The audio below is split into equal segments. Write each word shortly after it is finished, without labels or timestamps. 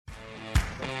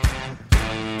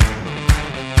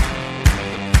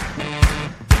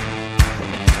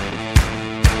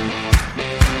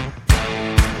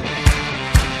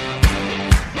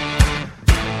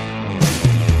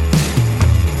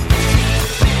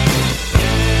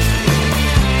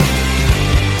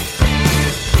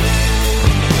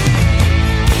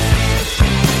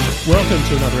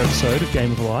to another episode of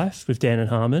Game of Life with Dan and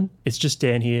Harmon. It's just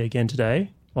Dan here again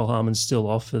today, while Harmon's still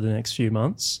off for the next few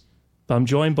months. But I'm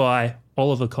joined by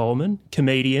Oliver Coleman,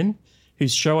 comedian,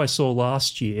 whose show I saw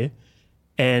last year,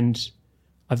 and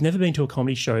I've never been to a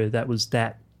comedy show that was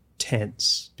that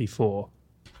tense before.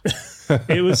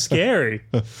 It was scary.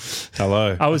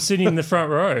 Hello. I was sitting in the front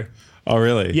row. Oh,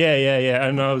 really? Yeah.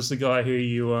 And I was the guy who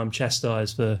you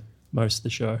chastised for most of the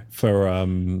show.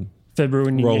 For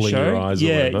ruining rolling your show. your eyes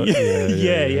Yeah, or whatever.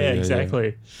 Yeah,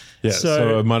 exactly. Yeah,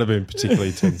 so it might have been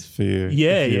particularly tense for you.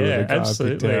 Yeah,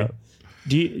 absolutely.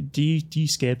 Do you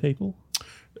scare people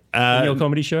in your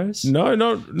comedy shows? No,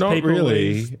 not people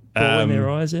really. Bawling their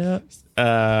eyes out.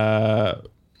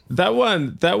 That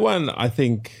one. I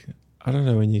think I don't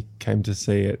know when you came to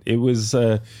see it. It was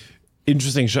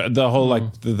interesting show. The whole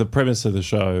the premise of the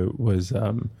show was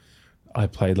I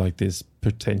played like this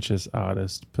pretentious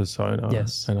artist persona,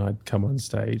 yes, and I'd come on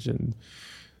stage and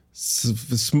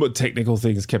technical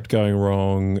things kept going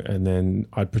wrong, and then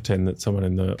I'd pretend that someone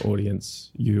in the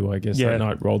audience, that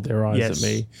night, rolled their eyes at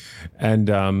me, and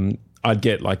I'd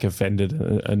get like offended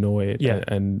and annoyed,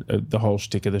 and the whole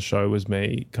shtick of the show was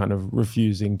me kind of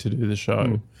refusing to do the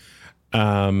show.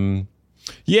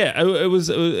 It was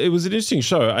an interesting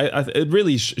show. It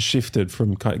really shifted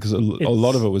from because a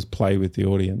lot of it was play with the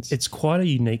audience. It's quite a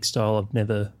unique style I've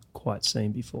never quite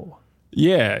seen before.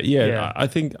 Yeah. I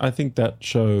think that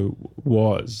show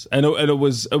was, and it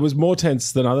was more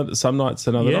tense than some nights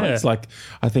than other nights. Like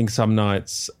I think some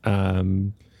nights,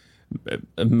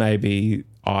 maybe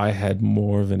I had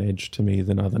more of an edge to me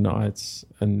than other nights,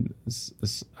 and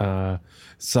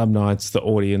some nights the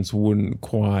audience wouldn't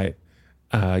quite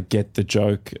get the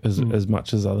joke as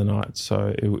much as other nights.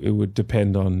 So it would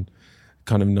depend on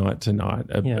kind of night to night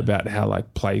about how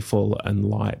like playful and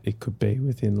light it could be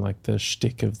within like the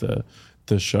shtick of the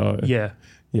show. Yeah.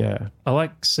 I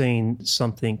like seeing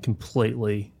something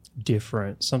completely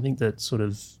different, something that sort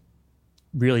of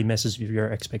really messes with your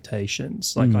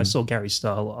expectations. Like I saw Gary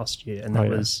Starr last year, and that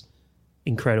was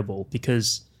incredible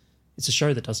because it's a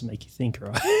show that doesn't make you think,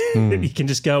 right? You can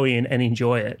just go in and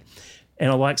enjoy it. And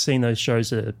I like seeing those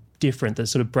shows that are different, that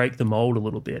sort of break the mold a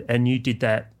little bit. And you did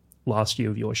that last year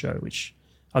with your show, which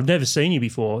I've never seen you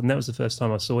before. And that was the first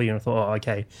time I saw you. And I thought, oh,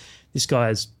 okay, this guy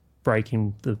is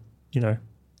breaking the,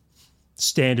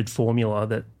 standard formula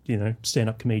that,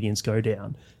 stand-up comedians go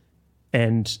down.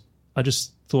 And I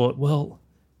just thought, well,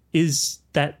 is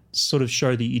that sort of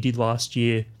show that you did last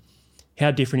year,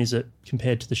 how different is it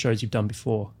compared to the shows you've done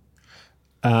before?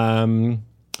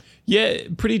 Yeah,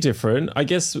 pretty different. I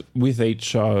guess with each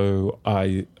show,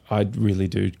 I really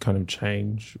do kind of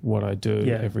change what I do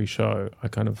every show. I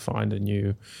kind of find a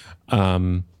new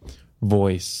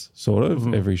voice sort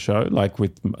of every show. Like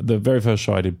with the very first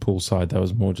show I did, Poolside, that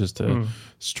was more just a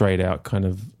straight out kind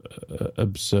of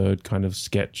absurd kind of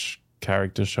sketch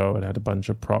character show. It had a bunch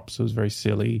of props. It was very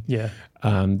silly. Yeah.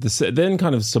 Then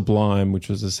kind of Sublime, which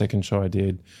was the second show I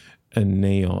did, and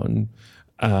Neon,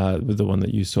 with the one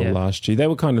that you saw last year. They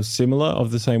were kind of similar, of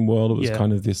the same world. It was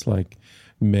kind of this like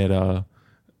meta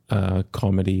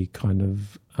comedy kind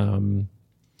of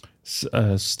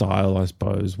style, I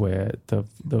suppose, where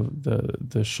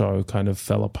the show kind of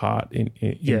fell apart in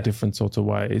different sorts of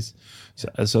ways.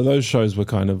 So those shows were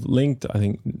kind of linked. I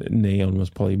think Neon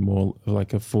was probably more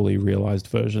like a fully realized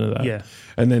version of that. Yeah.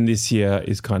 And then this year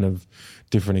is kind of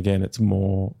different again. It's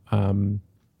more I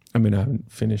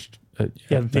haven't finished it yet.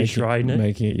 You haven't finished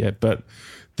making it yet, but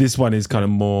this one is kind of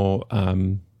more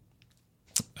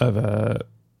of a,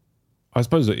 I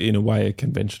suppose in a way, a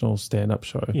conventional stand-up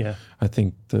show. Yeah. I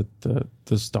think that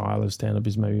the style of stand-up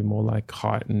is maybe more like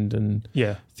heightened and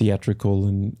theatrical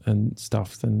and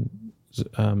stuff than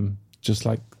just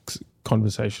like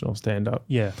conversational stand-up.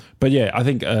 Yeah. But I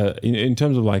think in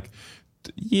terms of like,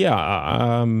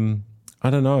 I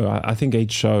don't know. I think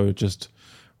each show just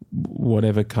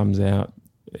whatever comes out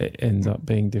it ends up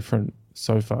being different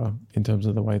so far in terms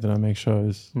of the way that I make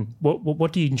shows.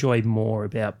 What do you enjoy more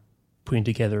about putting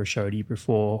together a show? Do you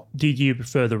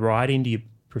prefer the writing? Do you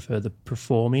prefer the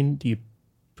performing? Do you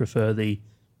prefer the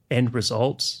end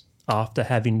results after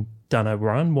having done a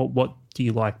run? What do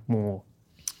you like more?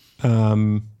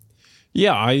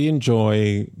 I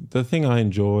enjoy, the thing I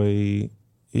enjoy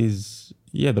is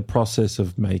the process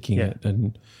of making it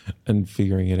and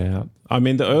figuring it out. I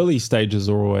mean, the early stages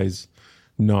are always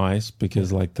nice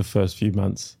because like the first few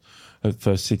months, the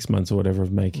first 6 months or whatever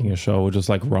of making a show, or just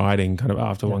like writing kind of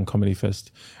after one comedy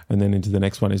fest and then into the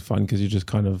next one is fun because you're just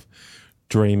kind of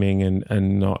dreaming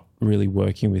and not really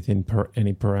working within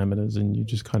any parameters, and you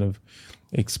just kind of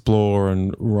explore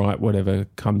and write whatever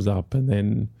comes up, and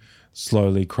then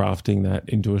slowly crafting that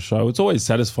into a show. It's always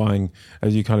satisfying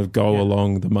as you kind of go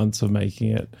along the months of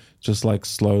making it, just like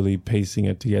slowly piecing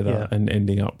it together and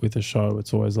ending up with a show.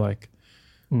 It's always like,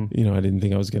 you know, I didn't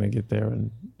think I was going to get there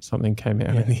and something came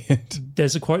out in the end.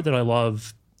 There's a quote that I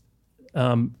love.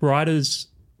 Writers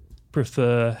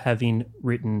prefer having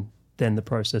written than the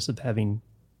process of having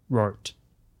wrote,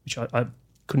 which I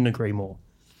couldn't agree more.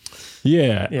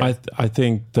 Yeah. I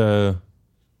think the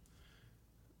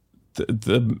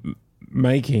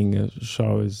making a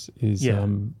show is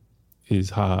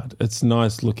hard. It's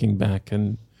nice looking back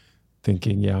and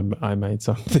thinking, I made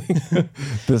something.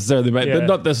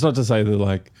 But that's not to say that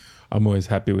like I'm always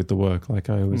happy with the work. Like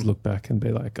I always look back and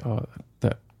be like, oh,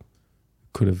 that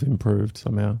could have improved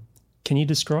somehow. Can you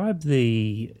describe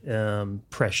the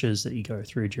pressures that you go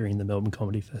through during the Melbourne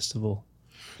Comedy Festival?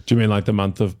 Do you mean like the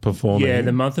month of performing? Yeah,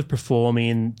 the month of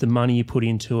performing, the money you put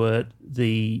into it,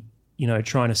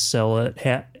 trying to sell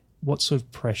it. What sort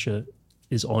of pressure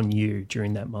is on you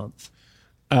during that month?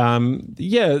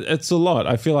 It's a lot.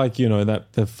 I feel like,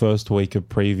 that the first week of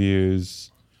previews,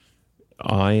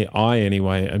 I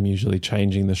anyway am usually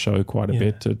changing the show quite a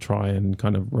bit to try and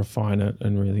kind of refine it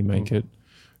and really make it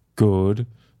good.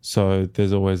 So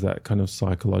there's always that kind of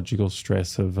psychological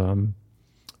stress of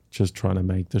just trying to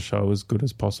make the show as good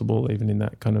as possible, even in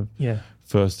that kind of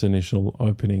first initial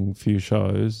opening few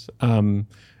shows. And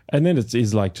then it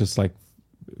is like just like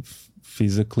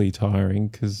physically tiring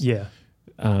because,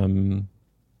 I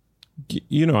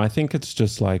think it's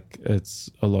just like it's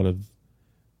a lot of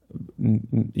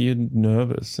you're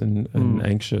nervous and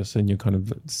anxious and you're kind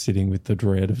of sitting with the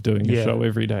dread of doing a show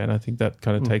every day. And I think that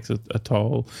kind of takes a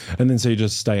toll. And then so you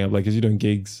just stay up, like as you're doing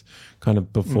gigs kind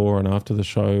of before and after the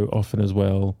show often as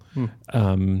well.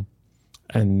 And,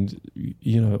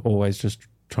 always just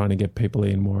trying to get people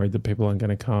in, worried that people aren't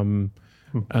going to come.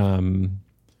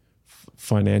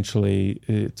 Financially,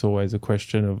 it's always a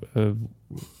question of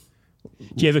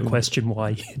do you ever question why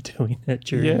you're doing it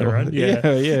during the run?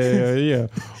 Yeah,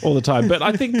 all the time. But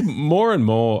I think more and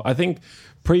more,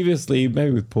 previously,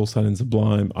 maybe with Paul Sun and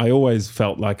Sublime, I always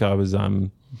felt like I was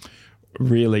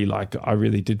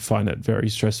really did find it very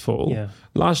stressful. Yeah.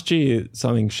 Last year,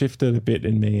 something shifted a bit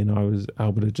in me and I was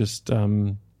able to just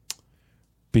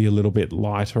be a little bit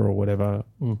lighter or whatever,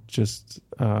 just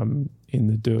in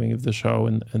the doing of the show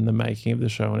and the making of the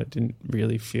show, and it didn't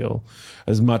really feel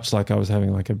as much like I was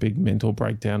having like a big mental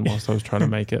breakdown whilst I was trying to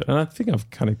make it. And I think I've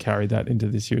kind of carried that into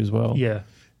this year as well. Yeah.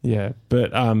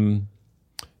 But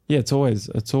it's always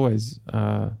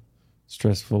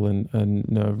stressful and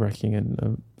nerve-wracking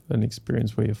and an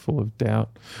experience where you're full of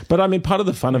doubt. But I mean, part of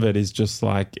the fun of it is just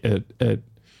like it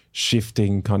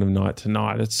shifting kind of night to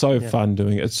night. It's so fun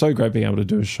doing it. It's so great being able to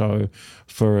do a show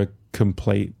for a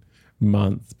complete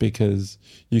month because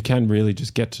you can really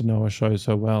just get to know a show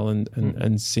so well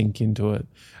and sink into it,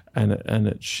 and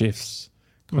it shifts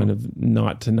kind of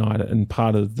night to night. And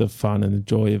part of the fun and the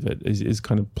joy of it is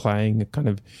kind of playing kind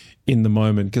of in the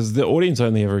moment, because the audience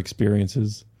only ever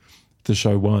experiences the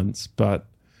show once, but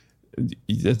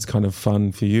it's kind of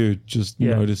fun for you just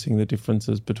noticing the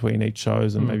differences between each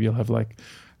shows, and maybe you'll have like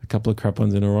a couple of crap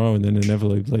ones in a row, and then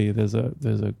inevitably there's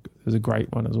a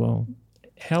great one as well.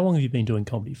 How long have you been doing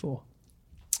comedy for?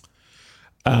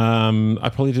 I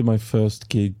probably did my first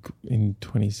gig in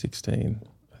 2016,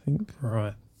 I think.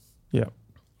 Right. Yeah.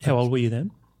 How old were you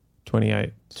then?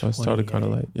 28. So I started kind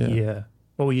of late. Yeah.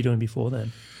 What were you doing before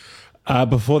then?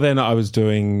 Before then, I was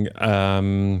doing.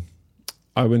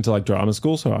 I went to like drama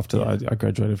school. So after I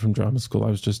graduated from drama school, I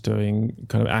was just doing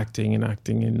kind of acting in like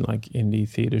indie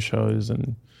theatre shows,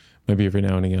 and maybe every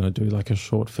now and again I do like a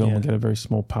short film and get a very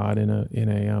small part in a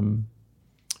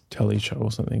telly show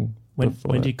or something.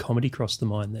 When did comedy cross the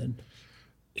mind then?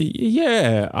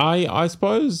 Yeah, I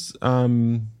suppose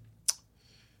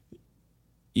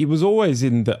it was always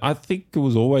in the. I think it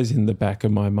was always in the back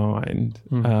of my mind.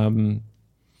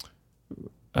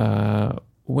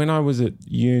 When I was at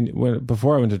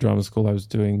before I went to drama school, I was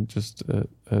doing just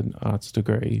an arts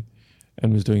degree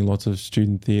and was doing lots of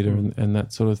student theatre and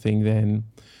that sort of thing then.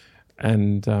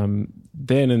 And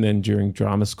then during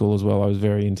drama school as well, I was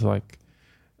very into like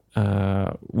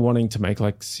wanting to make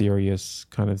like serious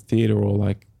kind of theatre or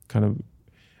like kind of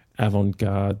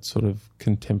avant-garde sort of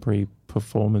contemporary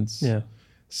performance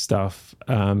stuff.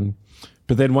 But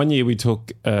then one year we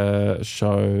took a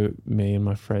show, me and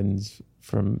my friends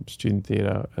from student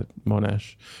theatre at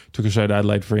Monash, took a show at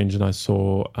Adelaide Fringe, and I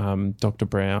saw Dr.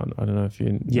 Brown. I don't know if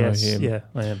you know him. Yeah,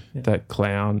 I am. Yeah. That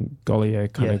clown,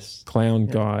 Goliath kind of clown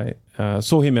guy.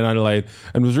 saw him in Adelaide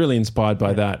and was really inspired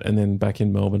by that. And then back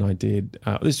in Melbourne, I did.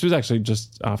 This was actually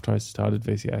just after I started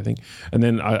VCA, I think. And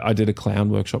then I did a clown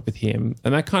workshop with him,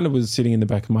 and that kind of was sitting in the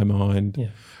back of my mind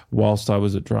whilst I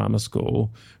was at drama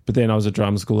school. But then I was at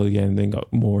drama school again, and then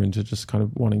got more into just kind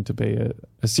of wanting to be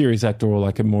a serious actor, or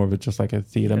like more of just like a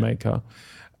theatre maker.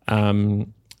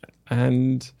 And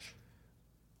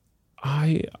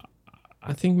I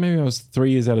think maybe I was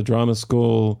 3 years out of drama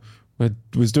school. I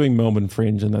was doing Melbourne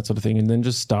Fringe and that sort of thing, and then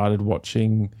just started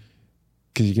watching,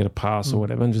 because you get a pass or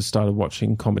whatever, and just started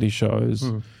watching comedy shows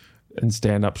and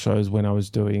stand-up shows when I was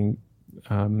doing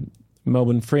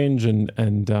Melbourne Fringe,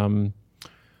 and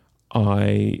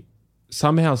I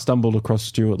somehow stumbled across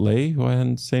Stuart Lee, who I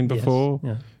hadn't seen before,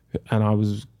 and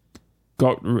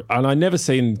I never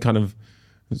seen kind of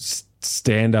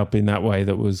stand-up in that way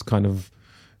that was kind of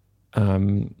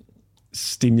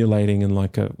stimulating and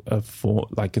like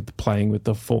playing with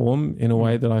the form in a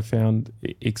way that I found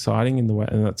exciting in the way,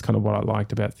 and that's kind of what I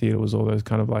liked about theatre, was all those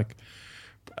kind of like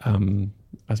I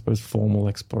suppose formal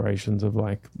explorations of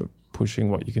like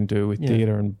pushing what you can do with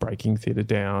theatre and breaking theatre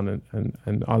down,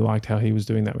 and I liked how he was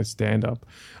doing that with stand-up,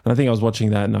 and I think I was watching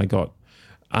that and I got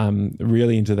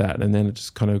really into that, and then it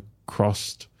just kind of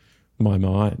crossed my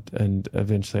mind, and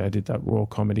eventually I did that raw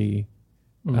comedy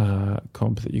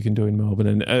comp that you can do in Melbourne.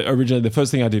 And originally the first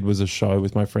thing I did was a show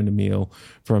with my friend Emil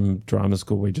from drama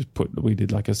school. We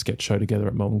did like a sketch show together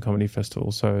at Melbourne Comedy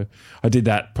Festival. So I did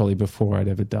that probably before I'd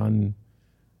ever done,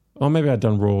 or maybe I'd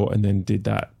done raw and then did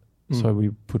that. So we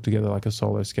put together like a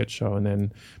solo sketch show, and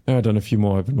then maybe I'd done a few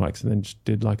more open mics, and then just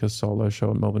did like a solo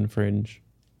show at Melbourne Fringe.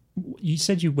 You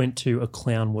said you went to a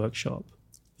clown workshop.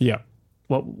 Yeah.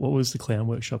 What was the clown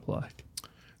workshop like?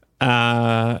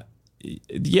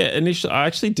 Initially I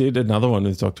actually did another one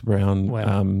with Dr.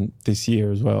 Brown this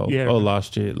year as well. Yeah,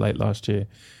 late last year.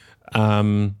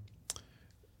 I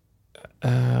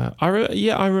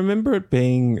remember it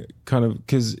being kind of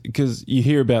because you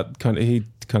hear about he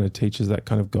kind of teaches that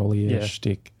kind of Gaulier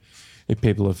shtick. If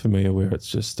people are familiar, where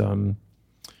it's just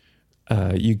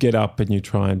you get up and you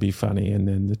try and be funny, and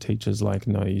then the teacher's like,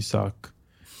 "No, you suck,"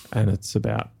 and it's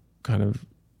about kind of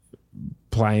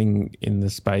playing in the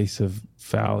space of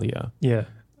failure. Yeah.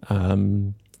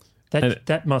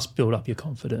 That must build up your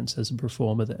confidence as a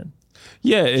performer then.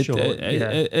 Yeah, it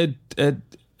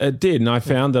did. And I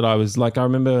found that I was like, I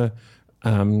remember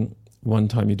one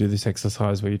time you do this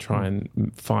exercise where you try and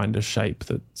find a shape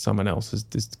that someone else has,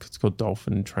 it's called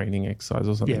dolphin training exercise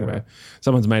or something, where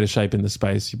someone's made a shape in the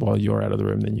space while you're out of the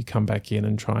room, then you come back in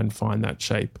and try and find that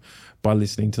shape by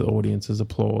listening to the audience's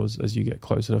applause as you get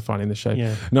closer to finding the shape.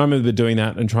 Yeah. And I remember doing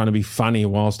that and trying to be funny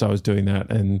whilst I was doing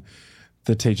that, and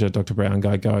the teacher, Dr. Brown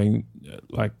guy, going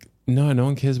like, no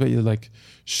one cares about your like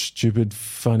stupid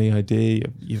funny idea,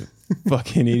 you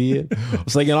fucking idiot. I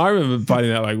was like, and I remember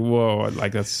finding that like, whoa,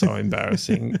 like that's so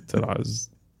embarrassing that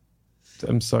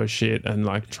I'm so shit and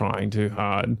like trying too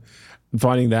hard.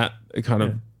 Finding that kind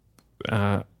of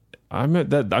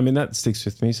that sticks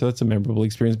with me, so that's a memorable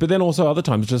experience. But then also other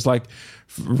times just like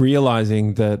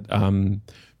realizing that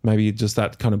maybe just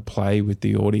that kind of play with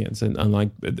the audience and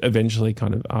like eventually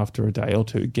kind of after a day or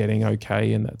two getting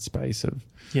okay in that space of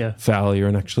failure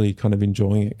and actually kind of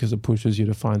enjoying it, because it pushes you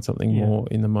to find something more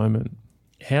in the moment.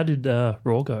 How did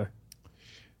Raw go?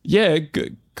 Yeah,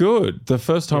 good. The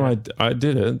first time I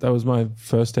did it, that was my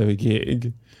first ever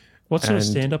gig. What sort of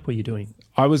stand-up were you doing?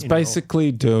 I was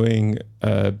basically doing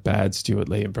a bad Stuart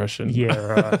Lee impression. Yeah,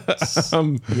 right.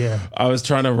 I was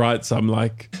trying to write some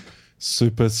like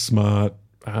super smart,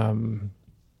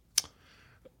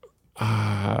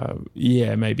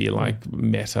 maybe like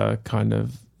meta kind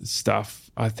of stuff,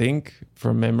 I think,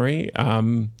 from memory.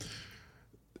 And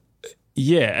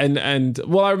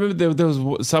I remember there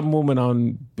was some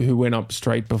woman who went up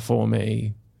straight before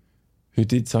me who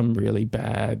did some really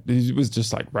bad, who was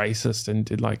just like racist and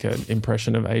did like an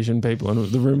impression of Asian people,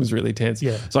 and the room was really tense.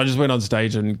 Yeah. So I just went on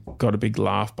stage and got a big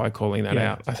laugh by calling that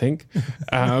out, I think.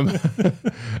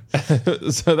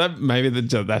 So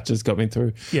that just got me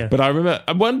through. Yeah. But I remember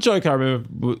one joke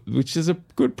which is a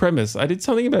good premise. I did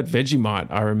something about Vegemite.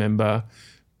 I remember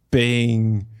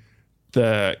being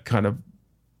the kind of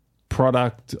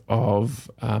product of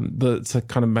that's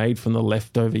kind of made from the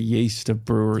leftover yeast of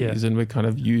breweries, and we're kind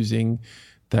of using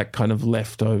that kind of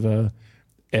leftover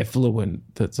effluent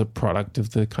that's a product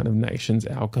of the kind of nation's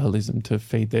alcoholism to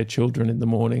feed their children in the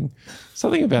morning.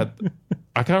 Something about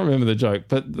I can't remember the joke,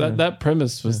 but that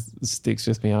premise sticks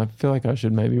with me. I feel like I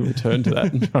should maybe return to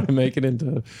that and try and make it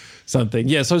into something.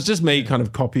 Yeah, so it's just me kind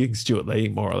of copying Stuart Lee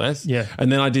more or less. Yeah.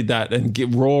 And then I did that,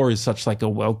 and Raw is such like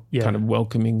a kind of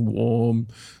welcoming, warm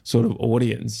sort of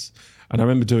audience. And I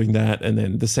remember doing that, and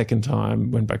then the second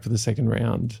time went back for the second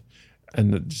round,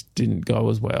 and it just didn't go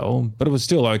as well, but it was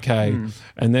still okay.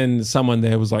 And then someone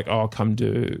there was like, "Oh, come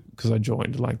do," because I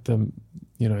joined like that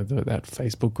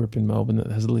Facebook group in Melbourne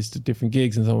that has a list of different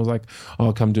gigs, and someone was like,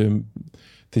 "Oh, come do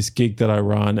this gig that I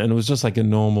run," and it was just like a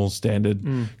normal standard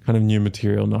kind of new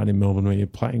material night in Melbourne where you're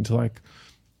playing to like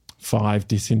 5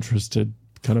 disinterested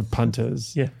kind of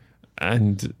punters. Yeah.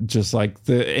 And just like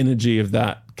the energy of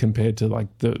that compared to like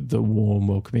the warm,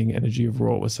 welcoming energy of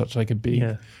Raw was such like a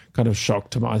big kind of shock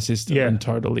to my system, and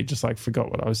totally just like forgot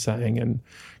what I was saying and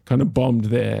kind of bombed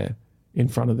there in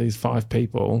front of these 5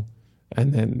 people.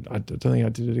 And then I don't think I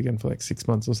did it again for like 6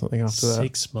 months or something after that.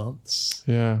 6 months.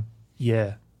 Yeah.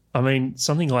 Yeah. I mean,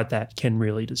 something like that can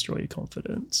really destroy your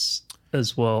confidence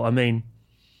as well. I mean,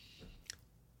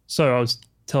 so I was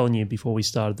telling you before we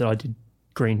started that I did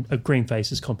a Green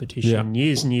Faces competition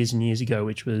years and years and years ago,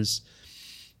 which was,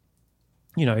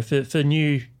 for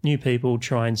new people,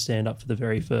 try and stand up for the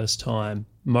very first time,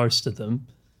 most of them.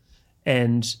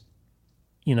 And,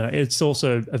 it's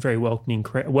also a very welcoming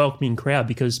crowd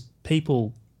because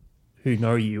people who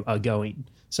know you are going.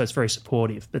 So it's very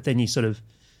supportive. But then you sort of,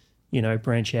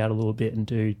 branch out a little bit and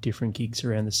do different gigs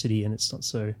around the city, and it's not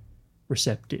so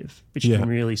receptive, which can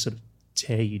really sort of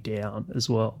tear you down as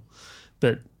well.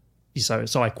 But so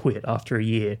I quit after a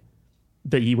year,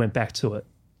 but you went back to it.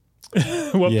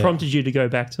 What prompted you to go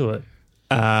back to it?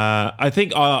 I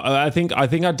think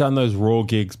I'd done those Raw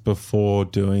gigs before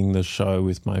doing the show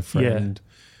with my friend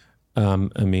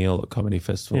Emil at Comedy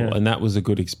Festival, and that was a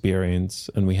good experience,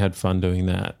 and we had fun doing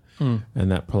that.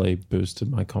 And that probably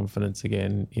boosted my confidence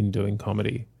again in doing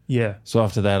comedy. Yeah. So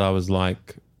after that, I was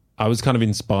kind of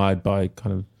inspired by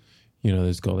kind of,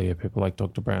 those Goliath people like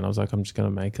Dr. Brown. I was like, I'm just going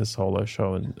to make a solo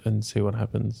show and see what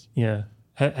happens. Yeah.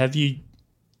 Have you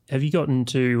gotten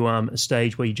to a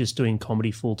stage where you're just doing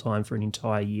comedy full time for an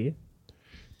entire year?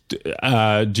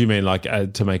 Do you mean like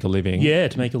to make a living? Yeah,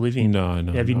 to make a living. No.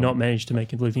 Have you not managed to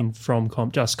make a living from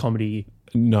just comedy?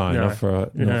 No, not for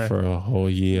a whole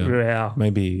year. Wow.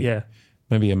 Maybe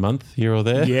a month here or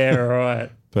there. Yeah,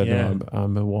 right. But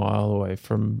I'm a while away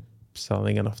from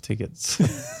selling enough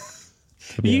tickets.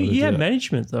 You have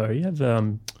management though. You have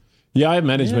I have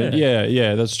management.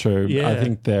 Yeah, that's true. Yeah. I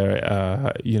think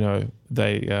they're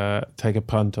they take a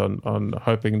punt on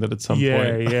hoping that at some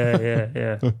point.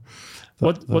 Yeah.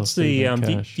 What's the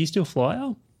do you still fly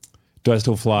out? Do I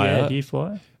still fly out? Yeah, do you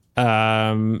fly?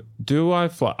 Do I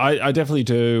fly? I definitely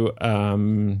do.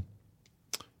 I'll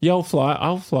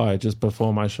fly just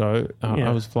before my show. I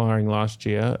was flying last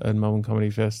year at Melbourne Comedy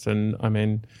Fest, and I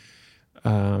mean,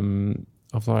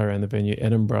 I'll fly around the venue.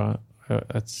 Edinburgh,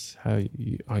 that's how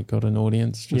I got an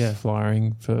audience, just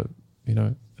flying for,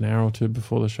 an hour or two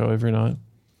before the show every night.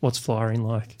 What's flying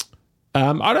like?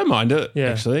 I don't mind it,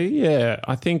 actually. Yeah,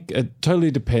 I think it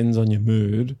totally depends on your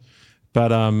mood,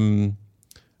 but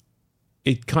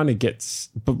it kind of gets,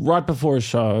 but right before a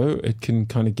show, it can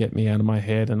kind of get me out of my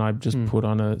head, and I just put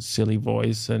on a silly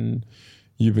voice, and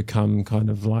you become kind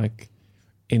of like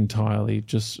entirely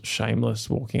just shameless,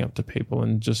 walking up to people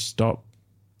and just stop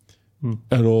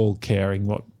at all caring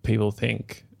what people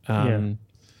think. So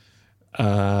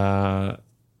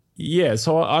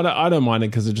I don't mind it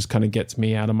because it just kind of gets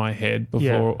me out of my head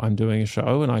before I'm doing a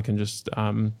show, and I can just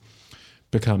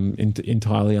become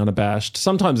entirely unabashed.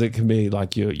 Sometimes it can be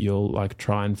like you'll like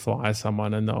try and fly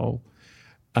someone, and they'll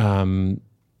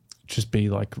just be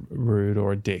like rude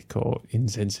or a dick or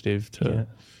insensitive to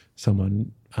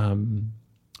someone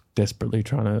desperately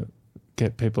trying to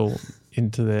get people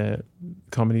into their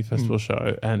comedy festival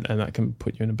show, and that can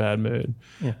put you in a bad mood.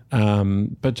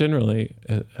 But generally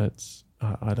it's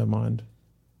I don't mind.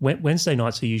 Wednesday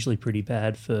nights are usually pretty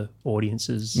bad for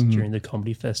audiences during the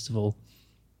comedy festival.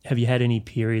 Have you had any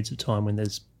periods of time when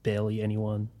there's barely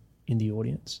anyone in the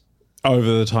audience?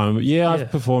 Over the time, I've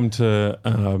performed to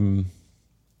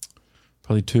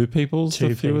probably 2 people.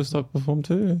 The fewest I've performed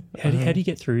to. How do you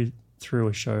get through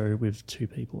a show with 2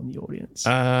 people in the audience?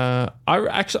 I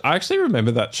actually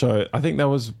remember that show. I think that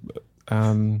was,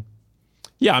 I've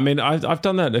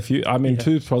done that a few. I mean,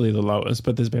 2 is probably the lowest,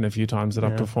 but there's been a few times that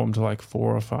I've performed to like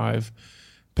 4 or 5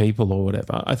 people or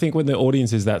whatever. I think when the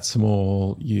audience is that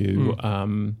small,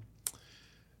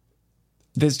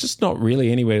 there's just not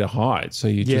really anywhere to hide. So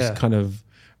you just kind of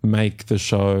make the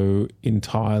show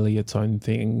entirely its own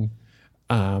thing.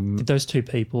 Did those 2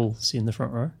 people sit in the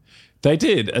front row? They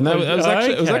did, and it was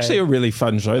actually a really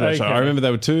fun show. That show. I remember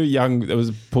they were 2 young. There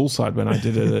was poolside when I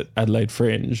did it at Adelaide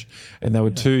Fringe, and they were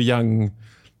 2 young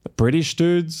British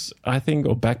dudes, I think,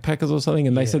 or backpackers or something.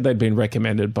 And they said they'd been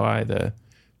recommended by the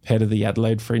head of the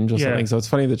Adelaide Fringe or something. So it's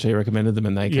funny that she recommended them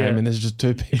and they came and there's just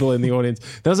 2 people in the audience.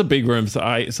 That was a big room. So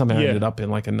I somehow ended up in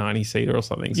like a 90-seater or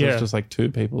something. So it's just like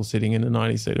 2 people sitting in a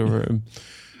 90-seater room.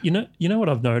 You know what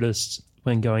I've noticed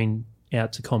when going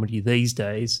out to comedy these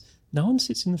days? No one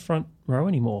sits in the front row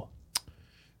anymore.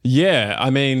 Yeah. I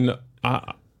mean,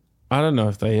 I don't know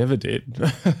if they ever did.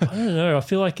 I don't know. I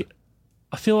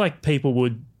feel like people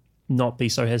would not be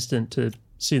so hesitant to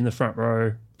sit in the front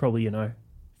row probably, a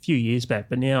few years back.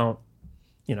 But now,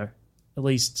 at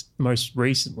least most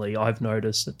recently, I've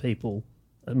noticed that people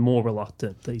are more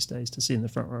reluctant these days to sit in the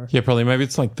front row. Yeah, probably. Maybe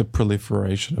it's like the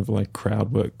proliferation of like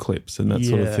crowd work clips and that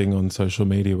sort of thing on social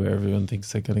media where everyone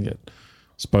thinks they're going to get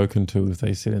spoken to if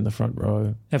they sit in the front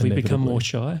row. Have we become more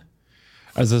shy?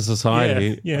 As a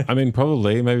society? Yeah. I mean,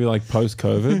 probably. Maybe like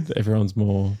post-COVID, everyone's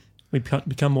more... We've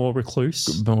become more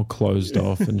recluse. More closed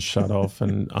off and shut off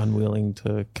and unwilling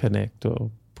to connect or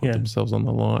put themselves on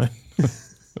the line.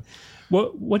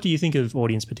 What do you think of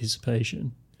audience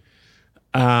participation?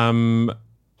 I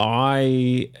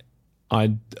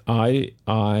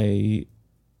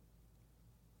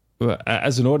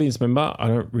as an audience member, I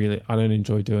don't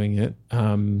enjoy doing it.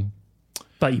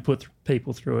 But you put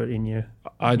people through it in your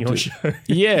show.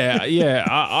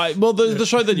 Yeah. Well, the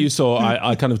show that you saw,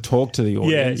 I kind of talked to the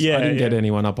audience. I didn't get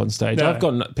anyone up on stage. No. I've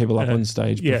gotten people up on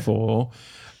stage before.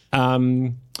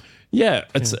 It's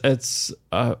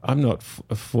I'm not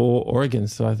for or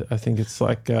against. So I think it's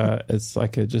like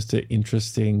just an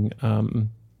interesting.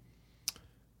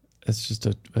 It's just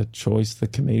a choice the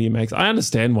comedian makes. I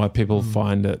understand why people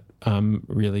find it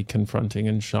really confronting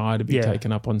and shy to be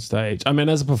taken up on stage. I mean,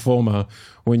 as a performer,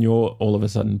 when you're all of a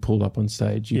sudden pulled up on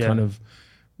stage, you kind of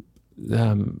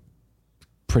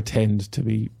pretend to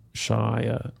be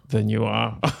shyer than you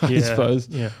are, I suppose,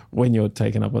 when you're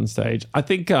taken up on stage. I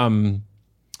think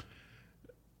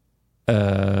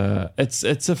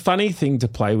it's a funny thing to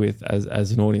play with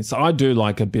as an audience. I do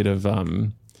like a bit of...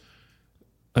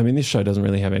 I mean, this show doesn't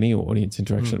really have any audience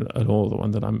interaction at all, the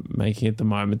one that I'm making at the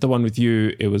moment. The one with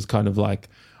you, it was kind of like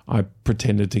I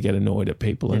pretended to get annoyed at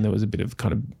people and there was a bit of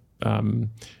kind of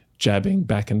jabbing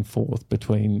back and forth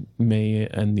between me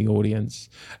and the audience.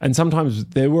 And sometimes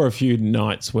there were a few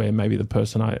nights where maybe the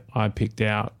person I picked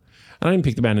out, and I didn't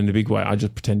pick them out in a big way, I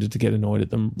just pretended to get annoyed at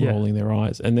them rolling their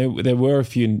eyes. And there were a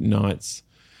few nights,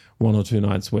 1 or 2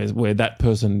 nights, where that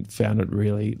person found it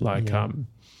really like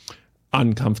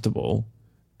uncomfortable.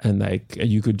 And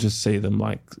you could just see them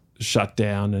like shut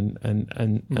down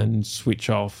and switch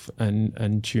off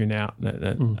and tune out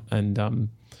and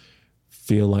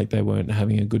feel like they weren't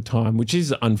having a good time, which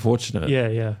is unfortunate.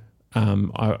 Yeah.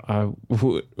 I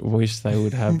wish they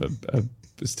would have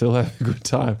still have a good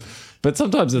time, but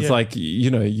sometimes it's like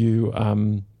you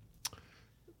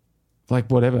like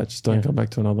whatever, just don't come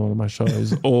back to another one of my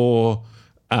shows or.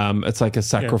 It's like a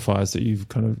sacrifice that you've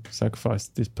kind of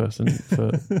sacrificed this person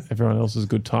for everyone else's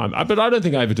good time. But I don't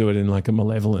think I ever do it in like a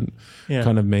malevolent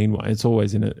kind of mean way. It's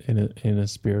always in a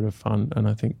spirit of fun, and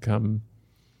I think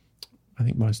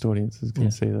most audiences can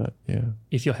see that. Yeah.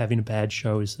 If you're having a bad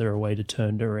show, is there a way to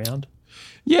turn it around?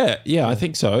 Yeah, I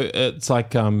think so. It's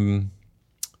like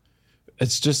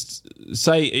it's just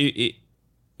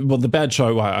well, the bad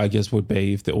show I guess would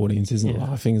be if the audience isn't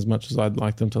laughing as much as I'd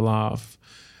like them to laugh.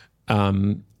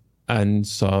 And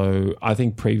so I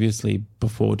think previously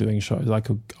before doing shows, I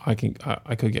could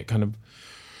get kind of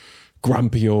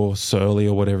grumpy or surly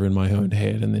or whatever in my own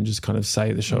head and then just kind of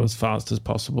say the show as fast as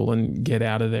possible and get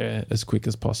out of there as quick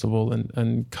as possible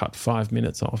and cut 5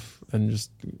 minutes off and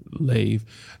just leave.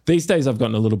 These days I've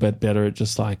gotten a little bit better at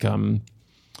just like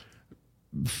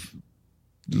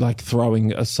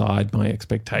throwing aside my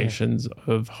expectations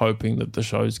of hoping that the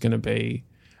show's going to be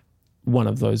one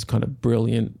of those kind of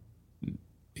brilliant,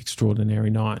 extraordinary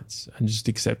nights and just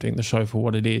accepting the show for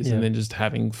what it is and then just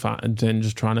having fun and then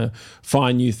just trying to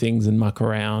find new things and muck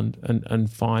around and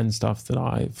find stuff that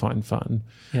I find fun.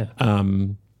 Yeah. I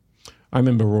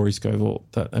remember Rory Scovel,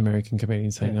 that American comedian,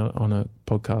 saying on a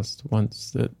podcast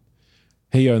once that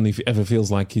he only ever feels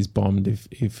like he's bombed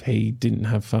if he didn't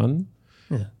have fun.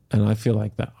 Yeah. And I feel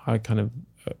like that I kind of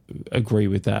agree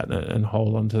with that and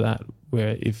hold on to that,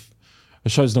 where if a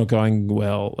show's not going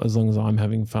well, as long as I'm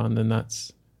having fun, then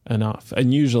that's enough.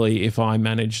 And usually if I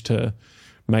manage to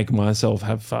make myself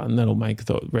have fun, that'll make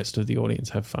the rest of the audience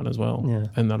have fun as well. Yeah.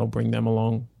 And that'll bring them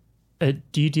along.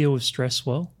 Do you deal with stress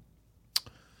well?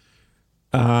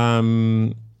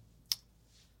 I'm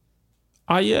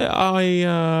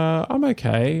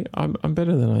okay. I'm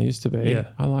better than I used to be. Yeah.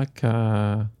 I like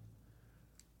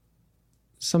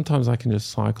sometimes I can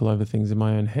just cycle over things in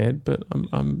my own head, but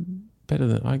I'm better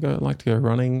than I like to go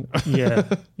running. Yeah.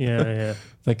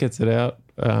 That gets it out.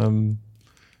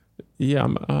 Yeah,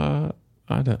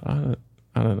 I don't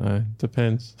know.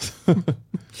 Depends.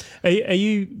 Are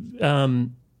you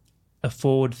a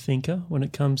forward thinker when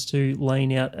it comes to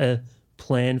laying out a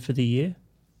plan for the year?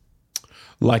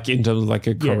 Like in terms of like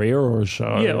a career or a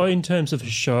show? Yeah, or in terms of a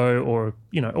show or,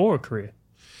 or a career.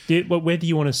 Where do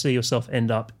you want to see yourself end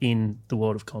up in the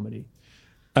world of comedy?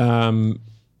 Where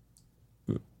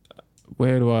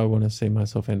do I want to see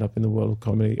myself end up in the world of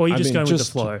comedy? Or are you just going with the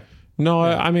flow? No,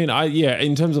 yeah. I mean,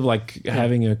 in terms of like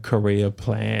having a career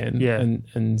plan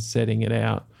and setting it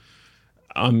out,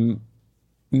 I'm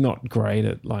not great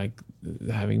at like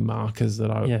having markers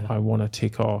that I want to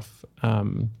tick off. I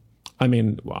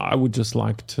mean, I would just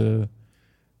like to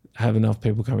have enough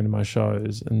people coming to my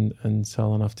shows and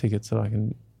sell enough tickets that I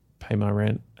can pay my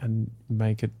rent and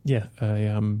make it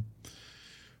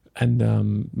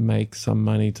make some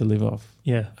money to live off.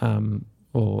 Yeah.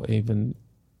 Or even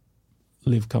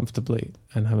live comfortably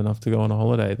and have enough to go on a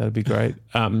holiday. That'd be great.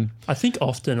 I think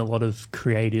often a lot of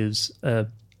creatives are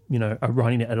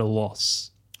running it at a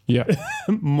loss. Yeah.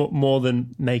 More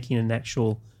than making an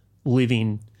actual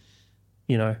living,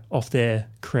 off their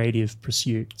creative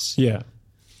pursuits. Yeah.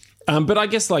 But I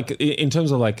guess like in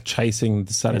terms of like chasing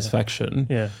the satisfaction,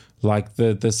 like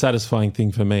the satisfying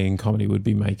thing for me in comedy would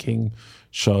be making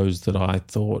shows that I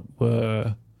thought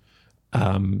were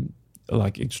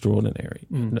like extraordinary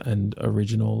and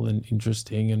original and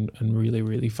interesting and really,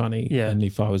 really funny. Yeah. And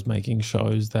if I was making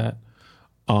shows that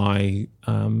if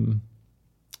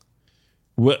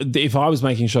I was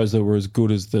making shows that were as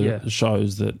good as the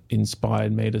shows that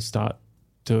inspired me to start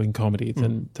doing comedy,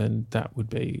 then that would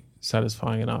be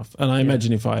satisfying enough. And I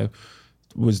imagine if I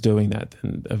was doing that,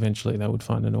 then eventually they would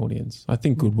find an audience. I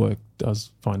think good work does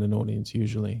find an audience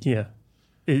usually. Yeah.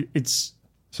 It's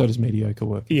so does mediocre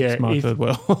work. Yeah. It's marketed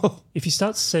well. If you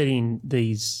start setting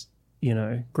these,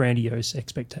 grandiose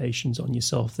expectations on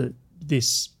yourself that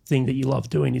this thing that you love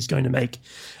doing is going to make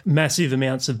massive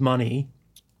amounts of money,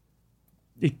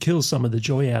 it kills some of the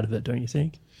joy out of it, don't you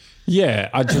think? Yeah,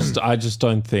 I just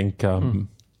don't think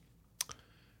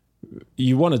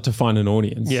you want it to find an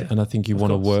audience, and I think you want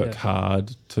to work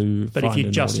hard to. But find if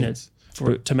you're just in it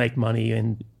to make money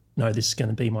and no, this is going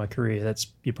to be my career,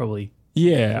 you're probably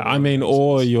I mean,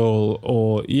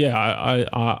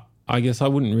 I guess I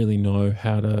wouldn't really know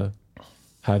how to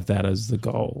have that as the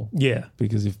goal. Yeah,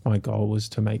 because if my goal was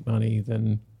to make money,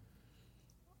 then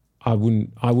I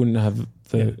wouldn't have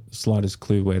the slightest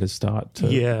clue where to start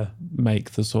to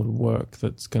make the sort of work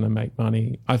that's going to make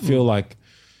money. I feel like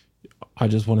I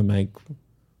just want to make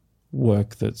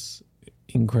work that's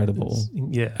incredible.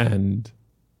 And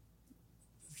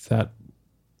that,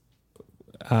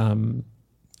 I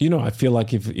feel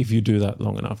like if you do that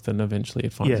long enough, then eventually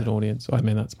it finds an audience. I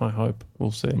mean, that's my hope.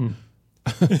 We'll see.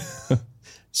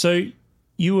 So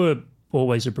you were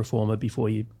always a performer before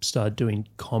you started doing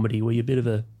comedy. Were you a bit of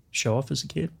a show off as a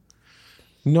kid?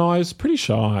 No, I was pretty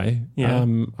shy. Yeah.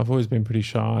 I've always been pretty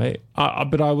shy.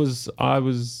 But I was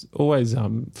always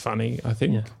funny, I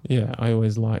think. Yeah, I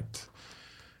always liked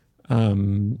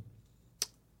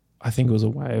I think it was a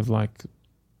way of like,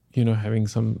 having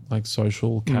some like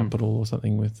social capital or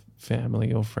something with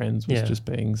family or friends was just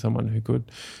being someone who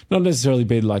could not necessarily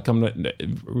be like, I'm not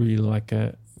really like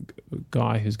a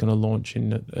guy who's going to launch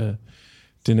in a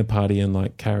dinner party and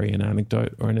like carry an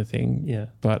anecdote or anything. Yeah.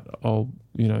 But I'll,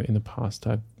 in the past,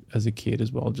 as a kid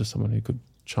as well, just someone who could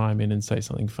chime in and say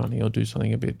something funny or do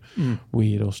something a bit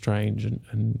weird or strange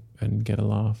and get a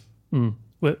laugh.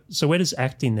 So where does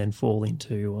acting then fall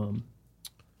into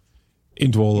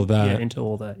all of that? Yeah, into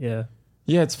all that, yeah.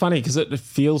 Yeah, it's funny because it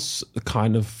feels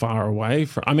kind of far away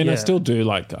from. I mean, I still do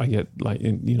like I get like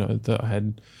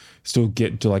still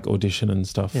get to like audition and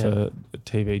stuff for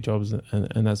TV jobs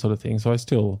and that sort of thing. So I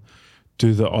still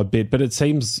do the odd bit, but it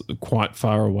seems quite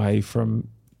far away from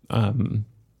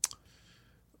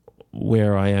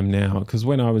where I am now. Because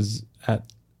when I was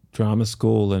at drama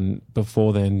school and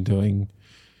before then doing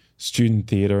student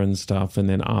theatre and stuff, and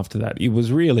then after that, it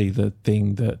was really the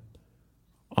thing that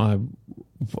I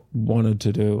wanted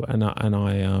to do, and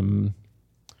I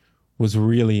was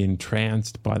really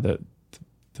entranced by the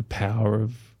power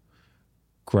of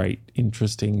great,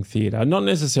 interesting theatre. Not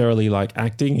necessarily like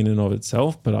acting in and of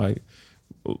itself, but I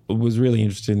was really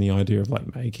interested in the idea of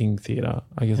like making theatre.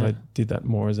 I guess I did that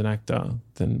more as an actor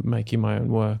than making my own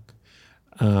work.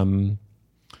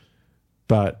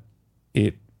 But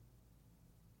it,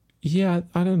 I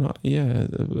don't know. Yeah,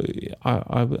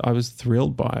 I was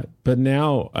thrilled by it. But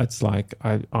now it's like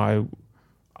I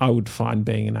would find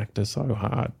being an actor so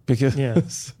hard because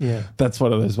that's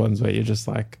one of those ones where you're just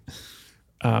like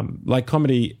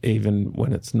comedy, even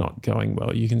when it's not going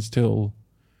well, you can still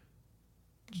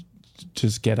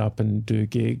just get up and do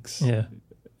gigs. Yeah.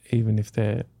 Even if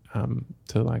they're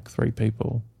to like 3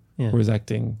 people. Yeah. Whereas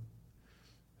acting,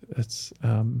 it's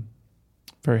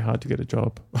very hard to get a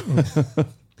job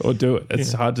or do it.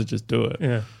 It's hard to just do it.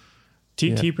 Yeah. Do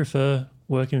you prefer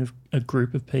working with a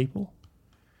group of people?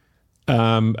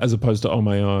 As opposed to on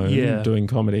my own doing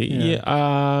comedy.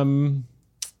 Yeah.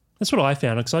 That's what I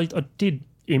found, because I did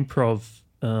improv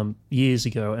years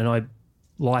ago, and I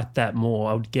liked that more.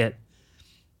 I would get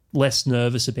less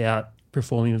nervous about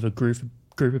performing with a group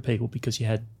of people because you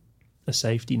had a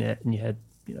safety net and you had,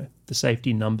 the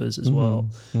safety numbers as well.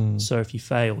 So if you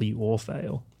fail, you all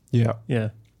fail. Yeah. Yeah.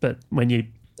 But when you're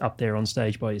up there on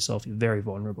stage by yourself, you're very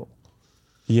vulnerable.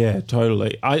 Yeah,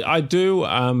 totally. I do.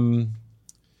 I mean,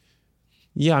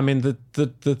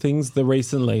 the things that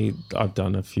recently I've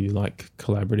done a few like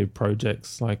collaborative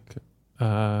projects. Like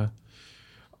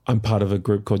I'm part of a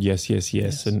group called Yes, Yes,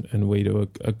 Yes. And we do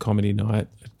a comedy night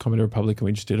at Comedy Republic, and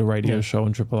we just did a radio show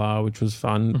on Triple R, which was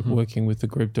fun, working with the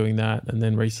group doing that. And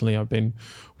then recently I've been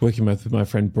working with my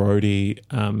friend Brody,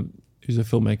 who's a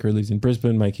filmmaker who lives in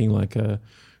Brisbane, making like a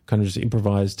kind of just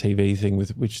improvised TV thing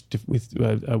with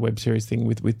a web series thing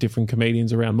with different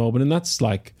comedians around Melbourne. And that's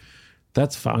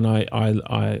fun.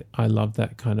 I love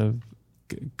that kind of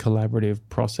collaborative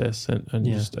process, and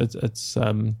just it's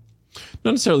not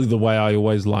necessarily the way I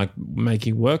always like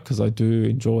making work, because I do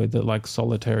enjoy the like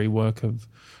solitary work of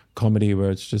comedy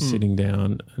where it's just sitting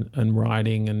down and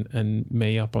writing and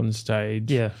me up on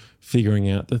stage figuring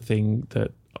out the thing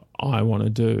that I want to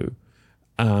do.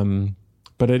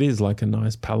 But it is like a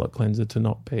nice palate cleanser to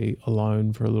not be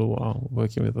alone for a little while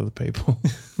working with other people.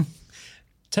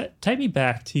 Take me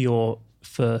back to your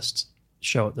first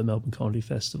show at the Melbourne Comedy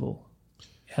Festival.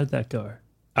 How'd that go?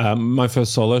 My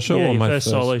first solo show, or my first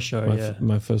solo show?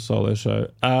 My first solo show.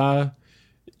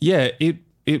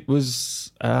 It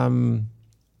was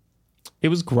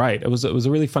great. It was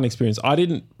a really fun experience. I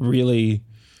didn't really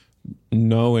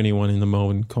know anyone in the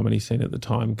Melbourne comedy scene at the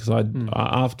time, because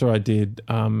after I did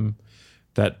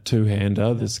that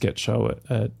two-hander, the sketch show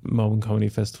at Melbourne Comedy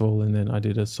Festival, and then I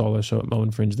did a solo show at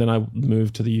Melbourne Fringe. Then I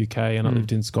moved to the UK and I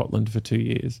lived in Scotland for 2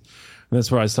 years. And that's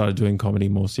where I started doing comedy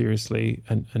more seriously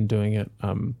and doing it,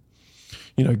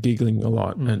 giggling a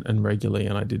lot and regularly.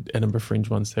 And I did Edinburgh Fringe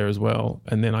once there as well.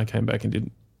 And then I came back and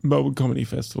did Melbourne Comedy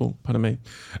Festival, pardon me.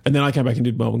 And then I came back and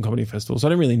did Melbourne Comedy Festival. So I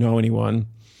didn't really know anyone.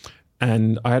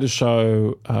 And I had a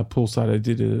show poolside. I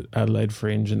did it at Adelaide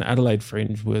Fringe, and Adelaide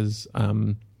Fringe was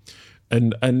a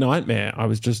nightmare. I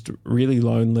was just really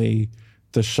lonely.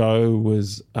 The show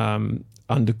was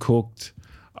undercooked.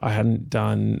 I hadn't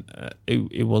done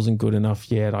it wasn't good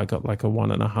enough yet. I got like a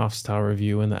 1.5 star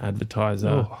review in the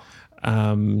Advertiser.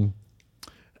 And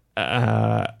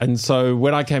so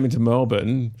when I came into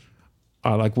Melbourne,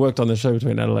 I like worked on the show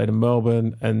between Adelaide and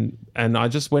Melbourne, and I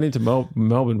just went into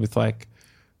Melbourne with like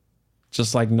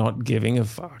just like not giving a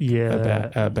fuck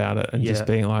about it, and just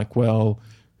being like, well,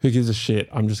 who gives a shit?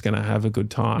 I'm just going to have a good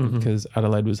time, because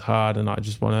Adelaide was hard and I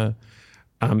just want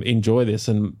to enjoy this.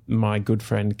 And my good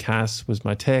friend Cass was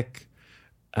my tech,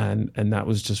 and that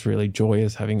was just really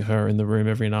joyous having her in the room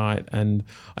every night. And,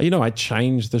 I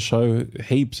changed the show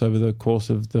heaps over the course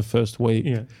of the first week.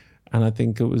 Yeah. And I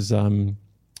think it was, I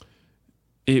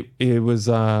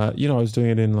was doing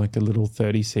it in like a little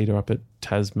 30-seater up at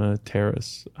Tasma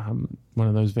Terrace, one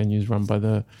of those venues run by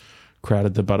the crowd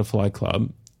at the Butterfly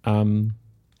Club.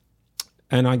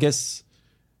 And I guess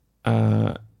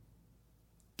that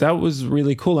was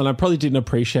really cool, and I probably didn't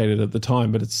appreciate it at the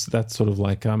time, but it's that sort of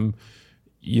like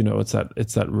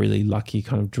it's that really lucky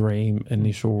kind of dream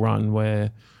initial run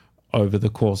where over the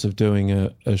course of doing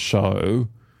a show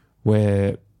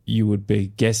where you would be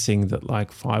guessing that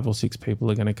like 5 or 6 people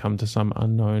are going to come to some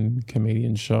unknown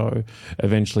comedian show.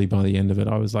 Eventually, by the end of it,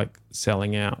 I was like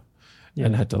selling out. Yeah.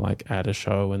 And had to like add a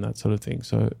show and that sort of thing.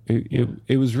 So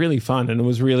it was really fun, and it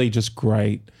was really just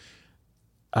great.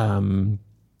 I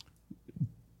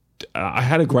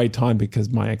had a great time because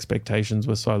my expectations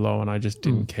were so low and I just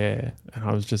didn't care. And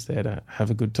I was just there to have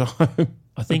a good time.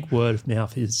 I think word of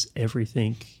mouth is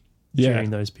everything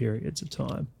during those periods of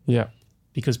time. Yeah.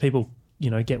 Because people,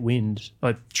 get wind.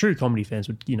 Like true comedy fans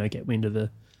would, get wind of a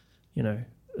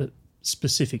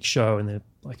specific show, and they're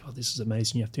like, oh, this is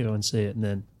amazing. You have to go and see it. And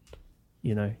then,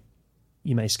 you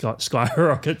may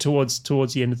skyrocket towards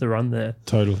the end of the run there.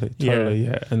 Totally,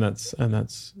 yeah. And that's kind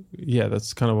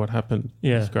of what happened.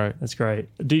 Yeah, it's great. That's great.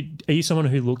 Are you someone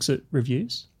who looks at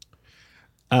reviews?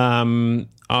 I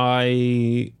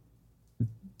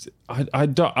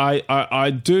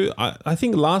do. I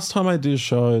think last time I did a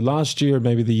show, last year,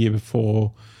 maybe the year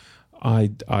before, I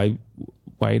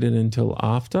waited until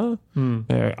after.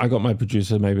 I got my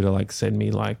producer maybe to like send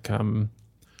me like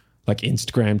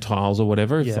Instagram tiles or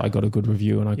whatever if I got a good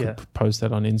review and I could post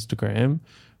that on Instagram.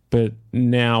 But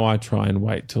now I try and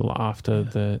wait till after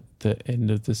the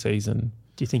end of the season.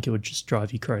 Do you think it would just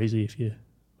drive you crazy if you were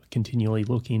continually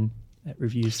looking at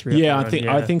reviews throughout? Yeah,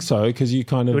 I think so, because you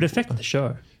kind of... It would affect the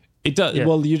show. It does. Yeah.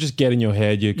 Well, you just get in your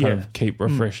head. You kind of keep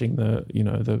refreshing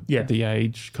the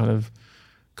Age kind of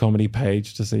comedy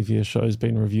page to see if your show's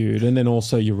been reviewed, and then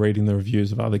also you're reading the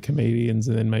reviews of other comedians,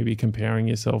 and then maybe comparing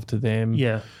yourself to them.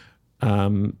 Yeah.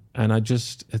 And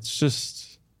it's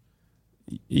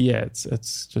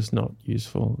just not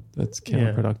useful. It's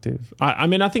counterproductive. I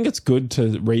mean, I think it's good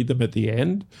to read them at the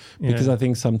end because I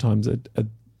think sometimes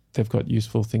they've got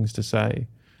useful things to say.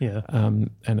 Yeah.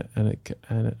 And it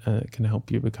can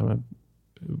help you become a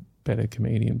better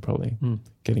comedian, probably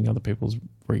getting other people's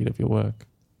read of your work.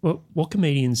 Well, what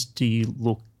comedians do you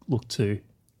look to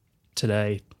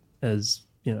today as,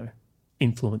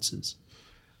 influencers?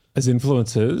 As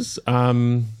influencers, I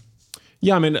mean,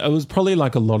 it was probably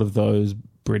like a lot of those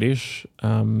British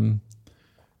kind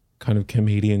of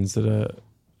comedians that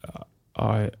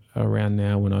are around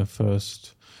now when I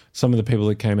first... Some of the people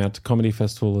that came out to Comedy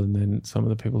Festival, and then some of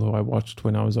the people who I watched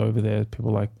when I was over there, people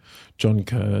like John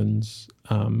Kearns,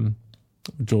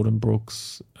 Jordan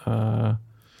Brooks,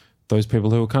 those people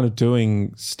who were kind of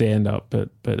doing stand-up,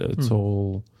 but it's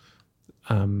all...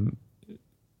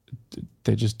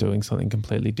 they're just doing something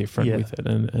completely different with it.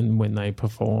 And when they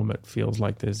perform, it feels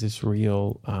like there's this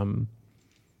real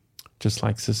just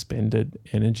like suspended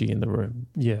energy in the room.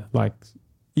 Yeah. Like...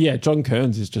 Yeah, John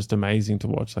Kearns is just amazing to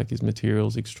watch. Like his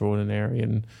material's extraordinary,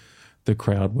 and the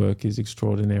crowd work is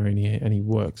extraordinary, and he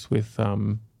works with,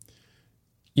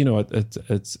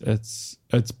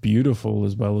 it's beautiful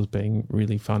as well as being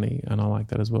really funny, and I like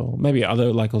that as well. Maybe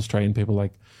other like Australian people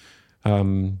like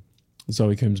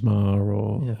Zoe Coombs-Marr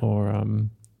or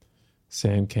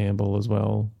Sam Campbell as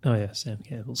well. Oh yeah, Sam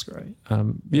Campbell's great.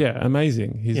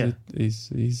 Amazing. He's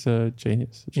a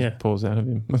genius. It just pours out of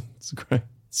him. It's great.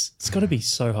 It's got to be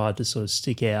so hard to sort of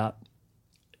stick out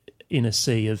in a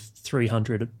sea of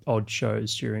 300 odd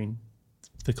shows during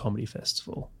the comedy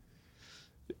festival.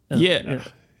 Yeah.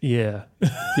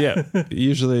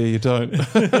 Usually you don't.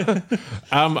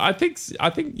 I think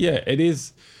it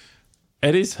is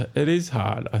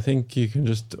hard. I think you can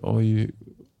just all you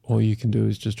can do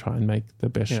is just try and make the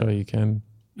best show you can,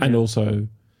 and also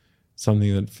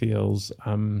something that feels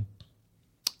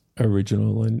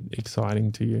original and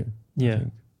exciting to you. Yeah.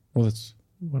 Well, that's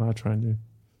what I try and do.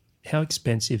 How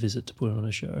expensive is it to put on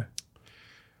a show?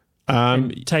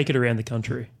 Take it around the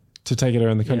country. To take it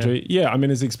around the country? Yeah, I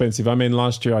mean, it's expensive. I mean,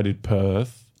 last year I did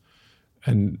Perth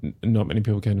and not many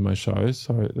people came to my show,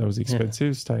 so that was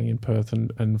expensive, staying in Perth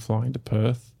and flying to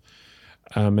Perth.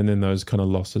 And then those kind of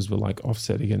losses were like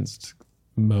offset against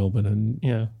Melbourne and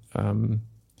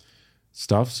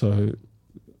stuff. So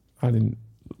I didn't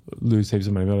lose heaps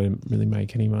of money, but I didn't really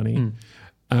make any money.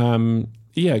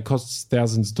 It costs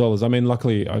thousands of dollars. I mean,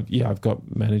 luckily, I've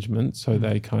got management, so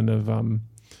they kind of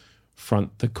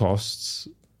front the costs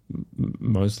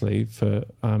mostly for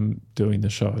doing the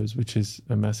shows, which is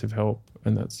a massive help,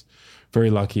 and that's very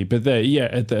lucky. But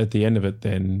at the end of it,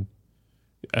 then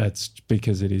it's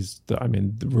because it is. The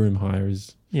room hire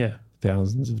is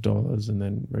thousands of dollars, and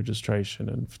then registration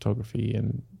and photography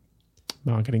and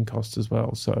marketing costs as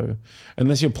well. So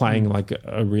unless you're playing like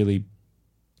a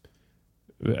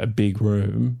big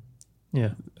room,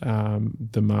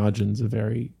 the margins are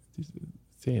very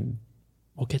thin.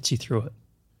 What gets you through it?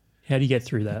 How do you get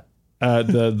through that?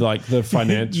 The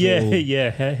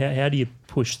financial. How do you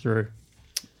push through?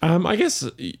 I guess.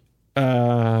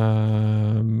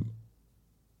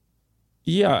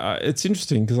 It's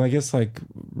interesting because I guess like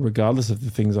regardless of the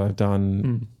things I've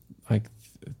done, like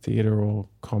theatre or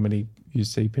comedy, you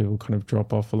see people kind of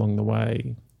drop off along the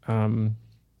way. And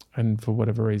for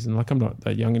whatever reason, like I'm not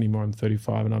that young anymore. I'm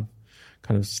 35 and I've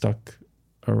kind of stuck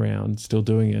around still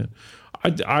doing it.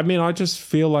 I mean, I just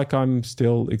feel like I'm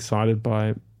still excited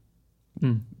by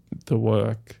the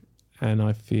work, and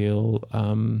I feel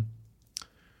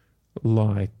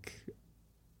like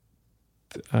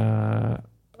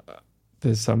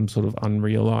there's some sort of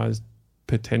unrealized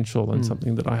potential and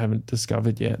something that I haven't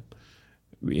discovered yet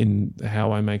in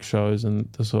how I make shows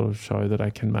and the sort of show that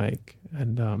I can make.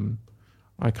 And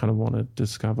I kind of want to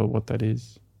discover what that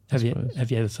is. Have you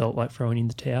ever felt like throwing in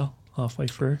the towel halfway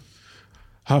through?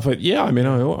 Halfway, yeah. I mean,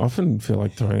 I often feel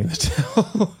like throwing in the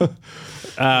towel.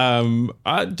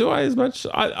 Do I as much?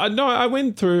 No. I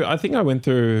think I went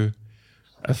through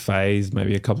a phase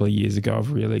maybe a couple of years ago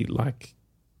of really like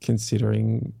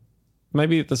considering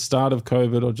maybe at the start of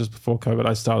COVID or just before COVID,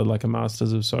 I started like a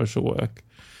master's of social work.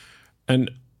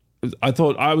 And I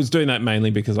thought I was doing that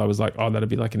mainly because I was like, oh, that'd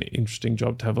be like an interesting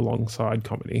job to have alongside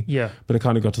comedy. Yeah. But it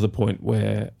kind of got to the point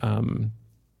where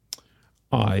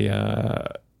I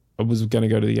was going to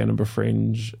go to the Edinburgh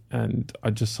Fringe, and I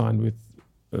just signed with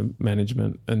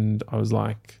management, and I was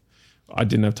like, I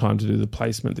didn't have time to do the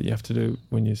placement that you have to do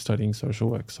when you're studying social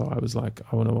work. So I was like,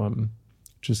 I want to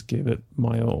just give it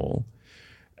my all.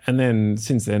 And then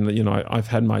since then, you know, I've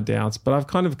had my doubts, but I've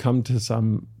kind of come to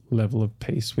some level of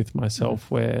peace with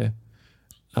myself where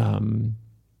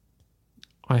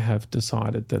I have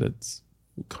decided that it's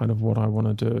kind of what I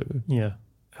want to do. Yeah.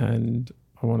 And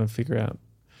I want to figure out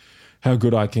how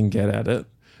good I can get at it.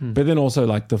 But then also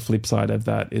like the flip side of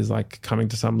that is like coming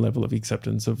to some level of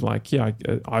acceptance of like, yeah,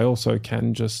 I also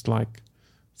can just like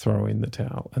throw in the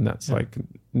towel, and that's like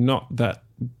not that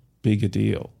big a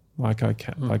deal. Like I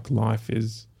can, like life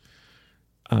is,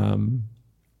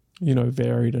 you know,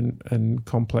 varied and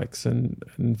complex and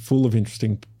full of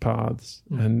interesting paths.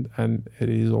 And it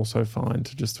is also fine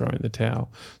to just throw in the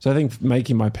towel. So I think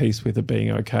making my peace with it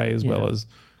being okay as well as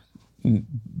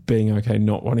being okay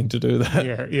not wanting to do that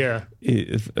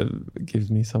it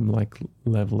gives me some like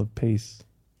level of peace.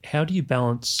 How do you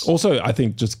balance? Also, I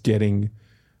think just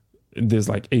there's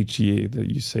like each year that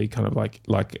you see kind of like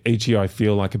each year I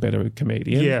feel like a better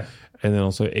comedian. Yeah. And then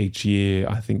also each year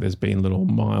I think there's been little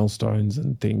milestones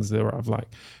and things that I've like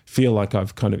feel like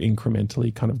I've kind of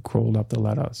incrementally kind of crawled up the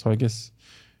ladder. So I guess,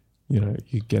 you know,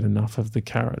 you get enough of the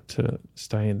carrot to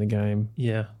stay in the game.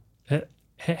 Yeah.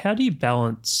 How do you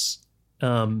balance,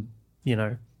 you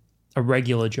know, a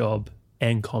regular job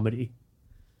and comedy?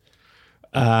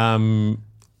 Yeah,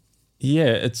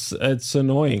 it's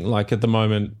annoying. Like at the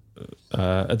moment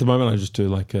I just do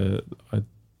like I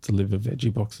deliver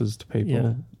veggie boxes to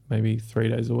people maybe 3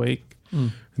 days a week,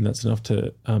 and that's enough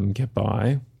to get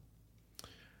by.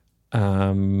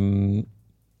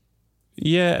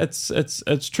 Yeah,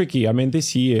 it's tricky. I mean,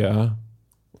 this year,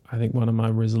 I think one of my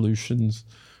resolutions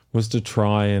was to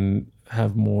try and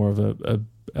have more of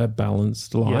a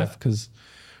balanced life, because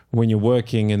when you're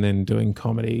working and then doing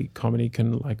comedy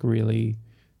can like really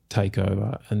take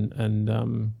over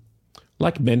and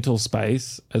like mental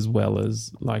space as well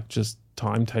as like just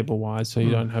timetable wise. So you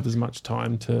don't have as much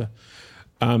time to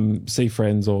see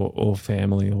friends or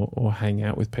family or hang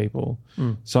out with people.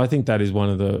 So I think that is one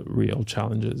of the real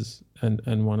challenges,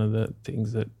 and one of the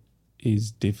things that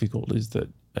is difficult is that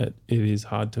it is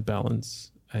hard to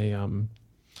balance a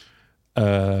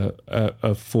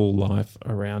full life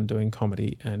around doing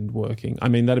comedy and working. I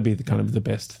mean, that'd be the kind of the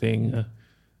best thing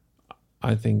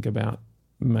I think about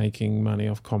making money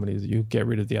off comedy, is that you get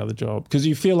rid of the other job, because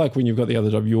you feel like when you've got the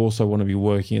other job, you also want to be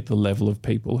working at the level of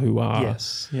people who are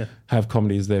have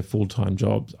comedy as their full-time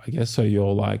jobs, I guess. So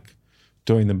you're like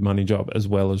doing the money job as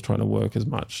well as trying to work as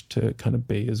much to kind of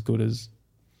be as good as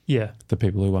the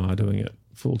people who are doing it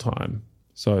full-time.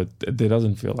 So there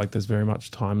doesn't feel like there's very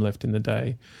much time left in the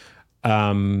day.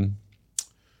 But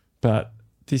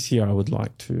this year I would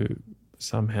like to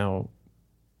somehow,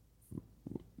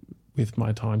 with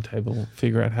my timetable,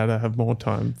 figure out how to have more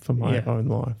time for my own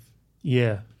life.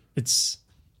 Yeah. It's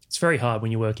very hard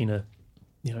when you work in a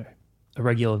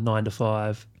regular 9 to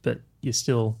 5, but you're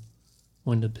still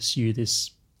wanting to pursue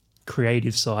this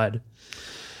creative side.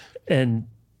 And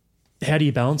how do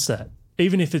you balance that?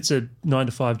 Even if it's a 9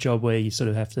 to 5 job where you sort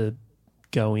of have to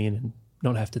go in and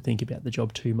not have to think about the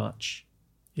job too much,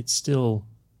 it's still,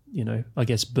 I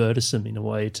guess, burdensome in a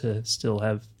way to still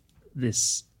have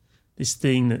this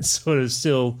thing that sort of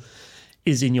still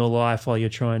is in your life while you're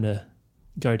trying to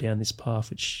go down this path,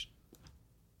 which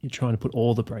you're trying to put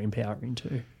all the brain power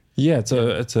into. Yeah,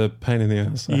 it's a pain in the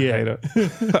ass. I hate it.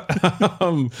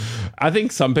 I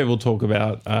think some people talk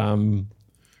about trying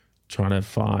to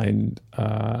find,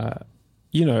 the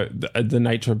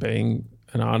nature of being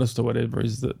an artist or whatever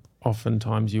is that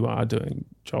oftentimes you are doing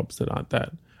jobs that aren't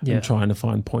that, and trying to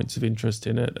find points of interest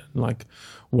in it and like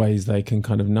ways they can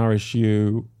kind of nourish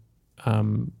you.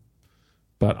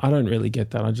 But I don't really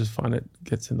get that. I just find it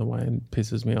gets in the way and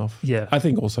pisses me off. Yeah. I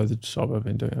think also the job I've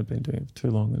been doing it for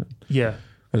too long, and it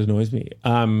annoys me.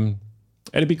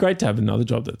 It'd be great to have another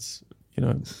job that's,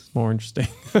 more interesting.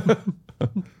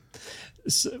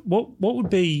 So what would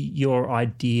be your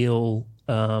ideal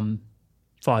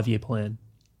 5-year plan?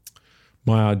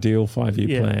 My ideal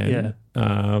 5-year plan?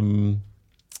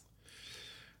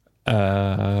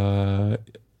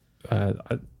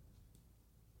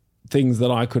 Things that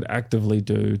I could actively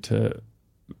do to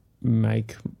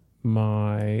make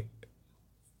my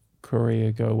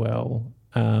career go well.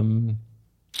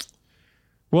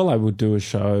 Well, I would do a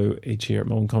show each year at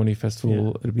Melbourne Comedy Festival.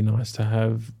 Yeah. It'd be nice to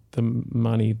have the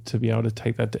money to be able to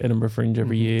take that to Edinburgh Fringe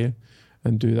every year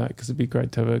and do that, because it'd be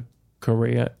great to have a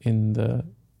career in the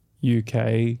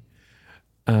UK.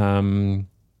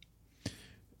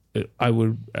 I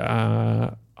would.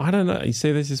 I don't know. You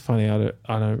see, this is funny.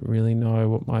 I don't really know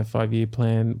what my 5-year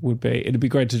plan would be. It'd be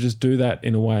great to just do that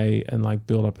in a way and like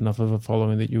build up enough of a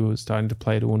following that you were starting to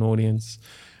play to an audience,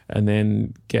 and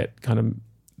then get kind of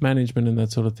management and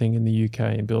that sort of thing in the UK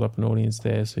and build up an audience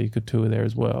there so you could tour there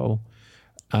as well.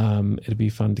 It'd be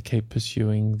fun to keep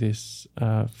pursuing this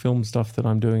film stuff that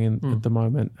I'm doing at the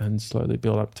moment, and slowly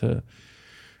build up to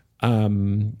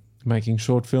making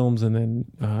short films and then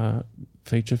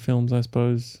feature films, I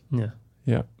suppose. Yeah.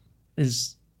 Yeah.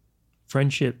 Is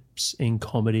friendships in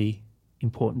comedy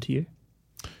important to you?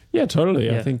 Yeah, totally.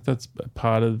 Yeah. I think that's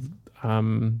part of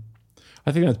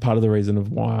the reason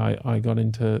of why I got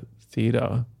into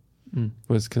theatre,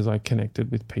 was because I connected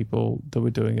with people that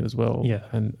were doing it as well. Yeah.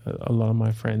 And a lot of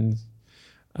my friends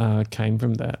came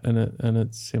from that, and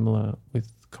it's similar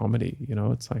with comedy. You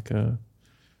know, it's like a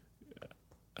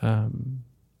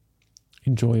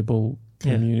enjoyable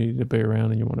community to be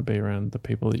around, and you want to be around the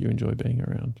people that you enjoy being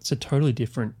around. It's a totally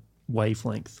different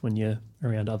wavelength when you're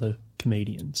around other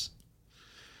comedians.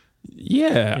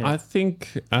 Yeah. I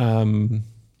think, I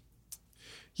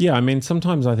mean,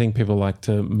 sometimes I think people like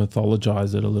to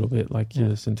mythologize it a little bit. Like you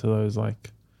listen to those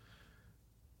like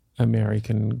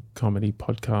American comedy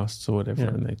podcasts or whatever,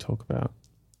 and they talk about,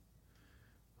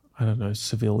 I don't know,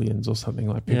 civilians or something,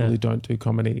 like people who don't do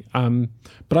comedy.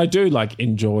 But I do like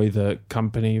enjoy the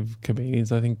company of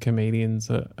comedians. I think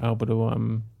comedians are able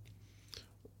to,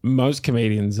 most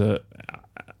comedians are,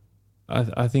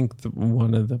 I think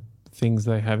one of the things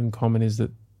they have in common is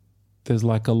that there's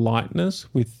like a lightness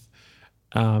with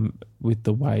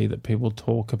the way that people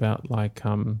talk about like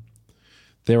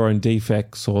their own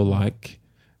defects or like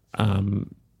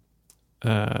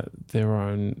their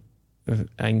own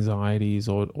anxieties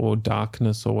or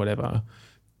darkness or whatever,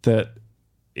 that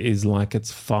is like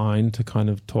it's fine to kind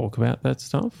of talk about that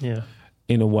stuff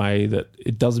in a way that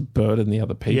it doesn't burden the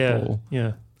other people.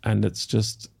 And it's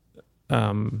just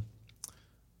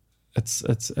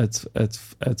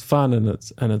it's fun and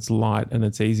it's light and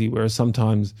it's easy. Whereas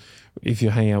sometimes if you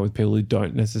hang out with people who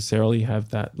don't necessarily have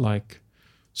that like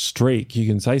streak, you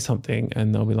can say something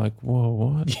and they'll be like, whoa,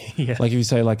 what? Like if you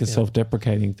say like a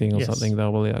self-deprecating thing or something,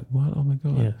 they'll be like, what? Oh my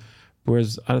God.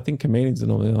 Whereas I think comedians are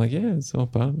normally like, yeah, it's all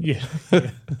part of it.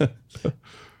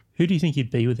 Who do you think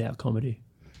you'd be without comedy?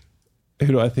 Who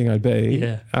do I think I'd be?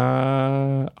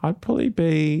 I'd probably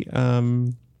be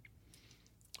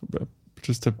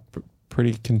just a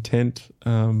pretty content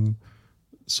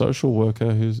social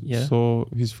worker who saw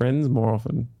his friends more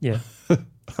often.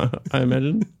 I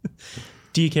imagine.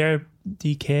 Do you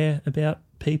care about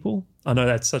people? I know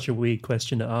that's such a weird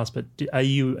question to ask, but are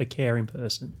you a caring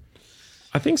person?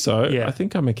 I think so. I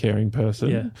think I'm a caring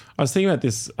person. I was thinking about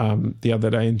this the other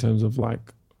day in terms of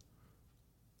like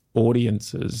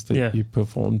audiences that you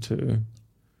perform to.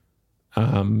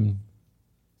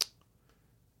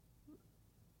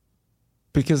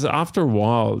 Because after a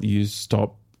while you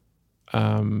stop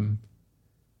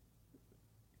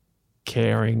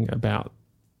caring about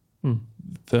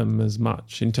them as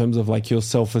much, in terms of like your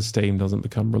self-esteem doesn't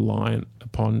become reliant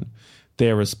upon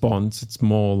their response. It's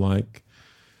more like,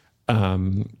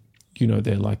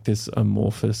 they're like this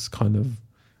amorphous kind of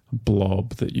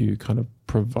blob that you kind of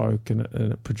provoke and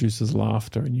it produces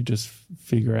laughter, and you just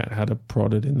figure out how to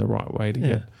prod it in the right way to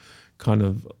get kind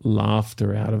of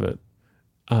laughter out of it.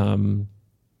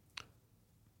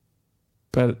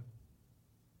 But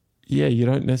you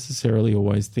don't necessarily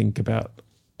always think about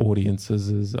audiences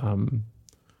as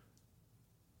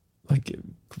like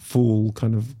full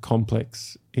kind of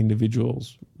complex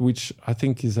individuals, which I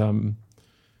think is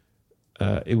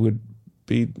it would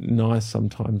be nice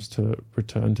sometimes to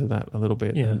return to that a little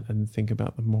bit and think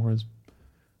about them more as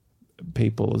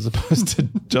people as opposed to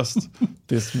just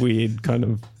this weird kind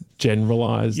of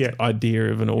generalized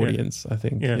idea of an audience, I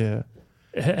think.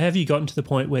 Have you gotten to the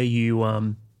point where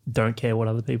you don't care what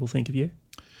other people think of you?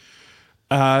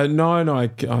 No,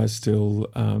 I still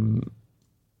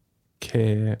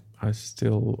care. I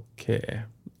still care.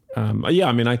 I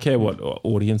mean, I care what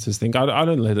audiences think. I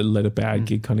don't let a bad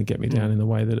gig kind of get me down in the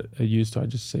way that it used to. I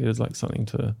just see it as like something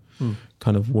to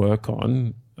kind of work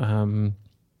on.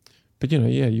 But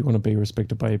you want to be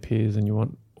respected by your peers, and you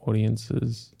want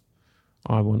audiences.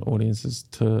 I want audiences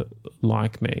to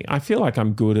like me. I feel like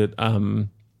I'm good at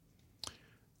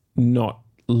not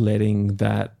letting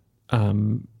that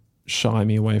shy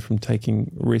me away from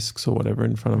taking risks or whatever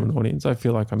in front of an audience. I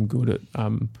feel like I'm good at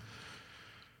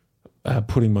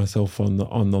putting myself on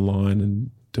the line and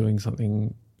doing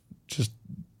something, just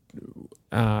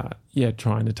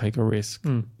trying to take a risk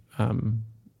in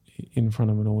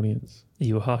front of an audience. Are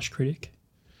you a harsh critic?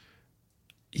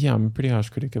 Yeah, I'm a pretty harsh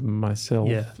critic of myself.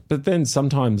 Yeah. But then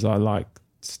sometimes I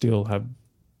still have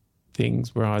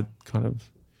things where I kind of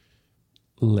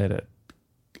let it,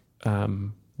 I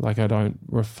don't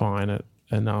refine it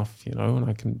enough, and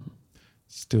I can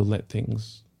still let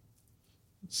things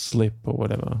slip or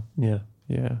whatever. Yeah.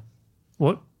 Yeah.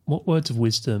 What words of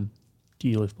wisdom do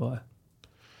you live by?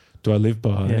 Do I live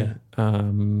by? Yeah.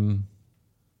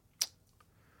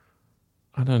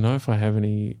 I don't know if I have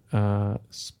any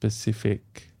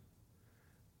specific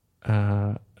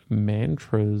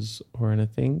mantras or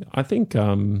anything. I think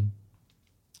I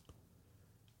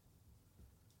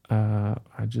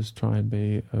just try and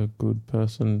be a good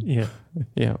person. Yeah.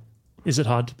 Yeah. Is it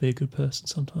hard to be a good person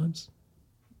sometimes?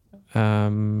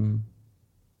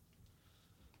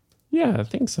 Yeah, I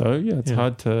think so. Yeah, it's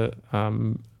hard to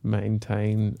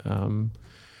maintain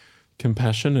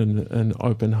compassion and an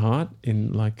open heart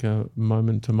in like a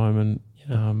moment to moment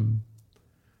in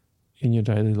your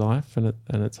daily life, and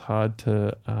it's hard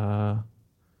to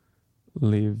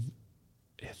live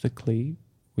ethically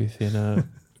within a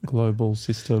global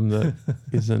system that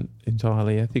isn't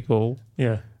entirely ethical.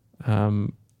 Yeah.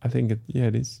 I think it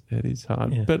is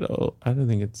hard, Yeah. but I don't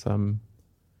think it's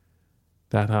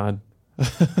that hard.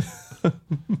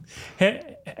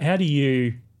 How do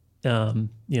you,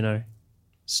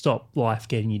 stop life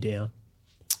getting you down?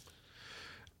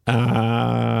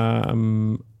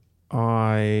 I've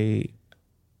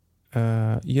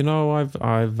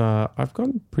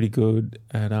gotten pretty good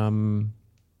at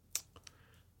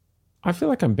I feel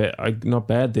like I'm not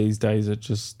bad these days at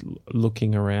just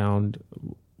looking around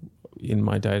in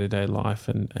my day-to-day life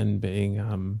and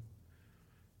being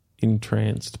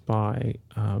entranced by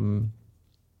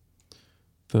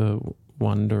the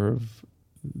wonder of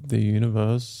the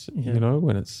universe,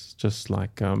 when it's just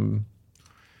like a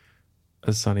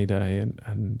sunny day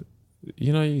and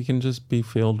you can just be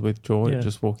filled with joy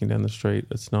just walking down the street.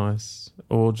 It's nice.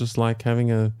 Or just like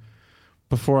having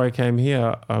before I came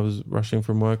here, I was rushing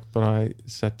from work, but I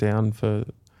sat down for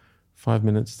 5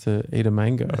 minutes to eat a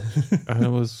mango and it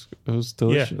was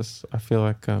delicious. I feel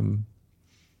like I'm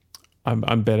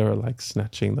better at like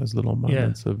snatching those little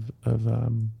moments of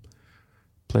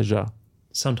pleasure.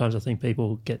 Sometimes I think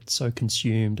people get so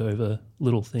consumed over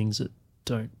little things that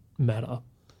don't matter.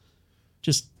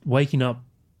 Just waking up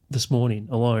this morning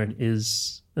alone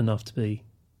is enough to be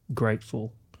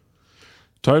grateful.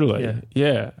 Totally.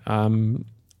 Yeah. And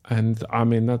I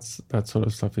mean, that sort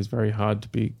of stuff is very hard to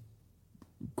be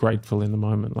grateful in the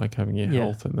moment, like having your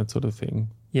health and that sort of thing.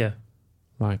 Yeah.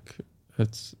 Like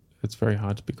it's very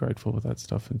hard to be grateful for that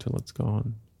stuff until it's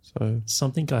gone. So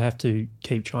something I have to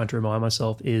keep trying to remind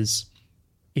myself is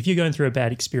if you're going through a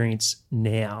bad experience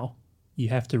now, you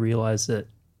have to realize that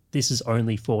this is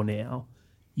only for now.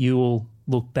 You will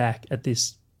look back at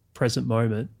this present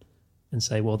moment and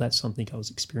say, well, that's something I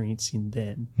was experiencing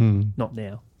then, not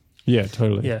now. Yeah,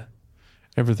 totally. Yeah.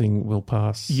 Everything will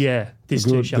pass. Yeah. This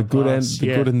too shall pass. The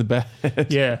good and the bad.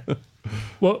 Yeah.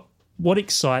 What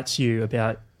excites you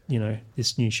about,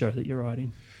 this new show that you're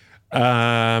writing?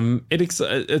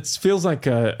 It feels like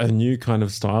a new kind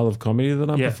of style of comedy that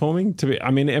I'm performing.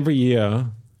 Every year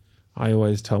I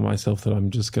always tell myself that I'm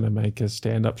just going to make a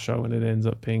stand-up show, and it ends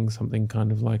up being something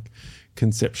kind of like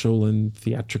conceptual and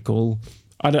theatrical.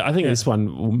 I think this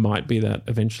one might be that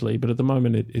eventually, but at the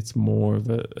moment it's more of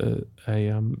a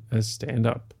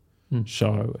stand-up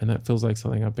show, and that feels like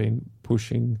something I've been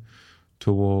pushing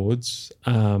towards.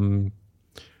 But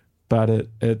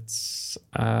it's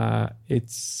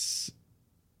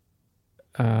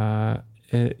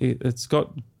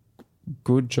got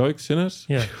good jokes in it.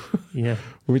 Yeah, yeah.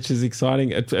 Which is exciting.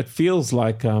 It feels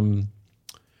like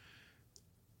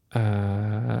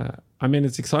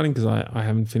it's exciting because I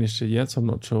haven't finished it yet, so I'm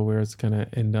not sure where it's going to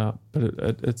end up.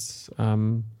 But it's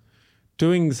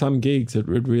doing some gigs. It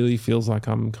really feels like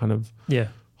I'm kind of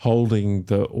holding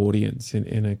the audience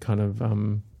in a kind of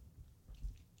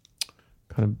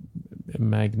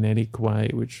magnetic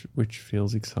way, which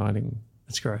feels exciting.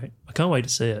 That's great. I can't wait to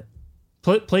see it.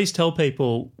 Please tell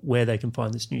people where they can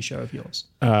find this new show of yours.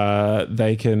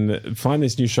 They can find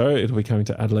this new show. It'll be coming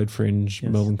to Adelaide Fringe,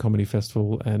 Melbourne Comedy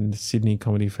Festival and Sydney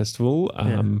Comedy Festival.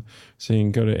 So you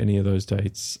can go to any of those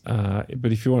dates.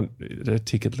 But if you want a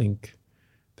ticket link,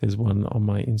 there's one on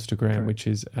my Instagram, which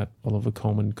is at Oliver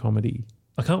Coleman Comedy.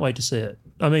 I can't wait to see it.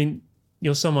 I mean,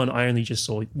 you're someone I only just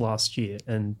saw last year,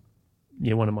 and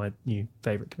you're one of my new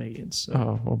favourite comedians. So.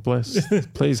 Oh, well, bless.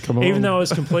 Please come on. Even though I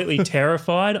was completely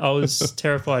terrified, I was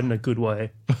terrified in a good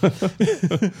way.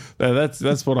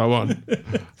 That's what I want.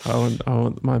 I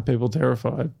want my people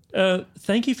terrified.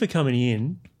 Thank you for coming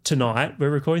in tonight.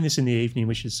 We're recording this in the evening,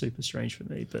 which is super strange for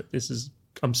me, but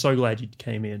I'm so glad you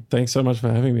came in. Thanks so much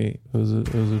for having me. It was a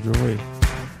joy.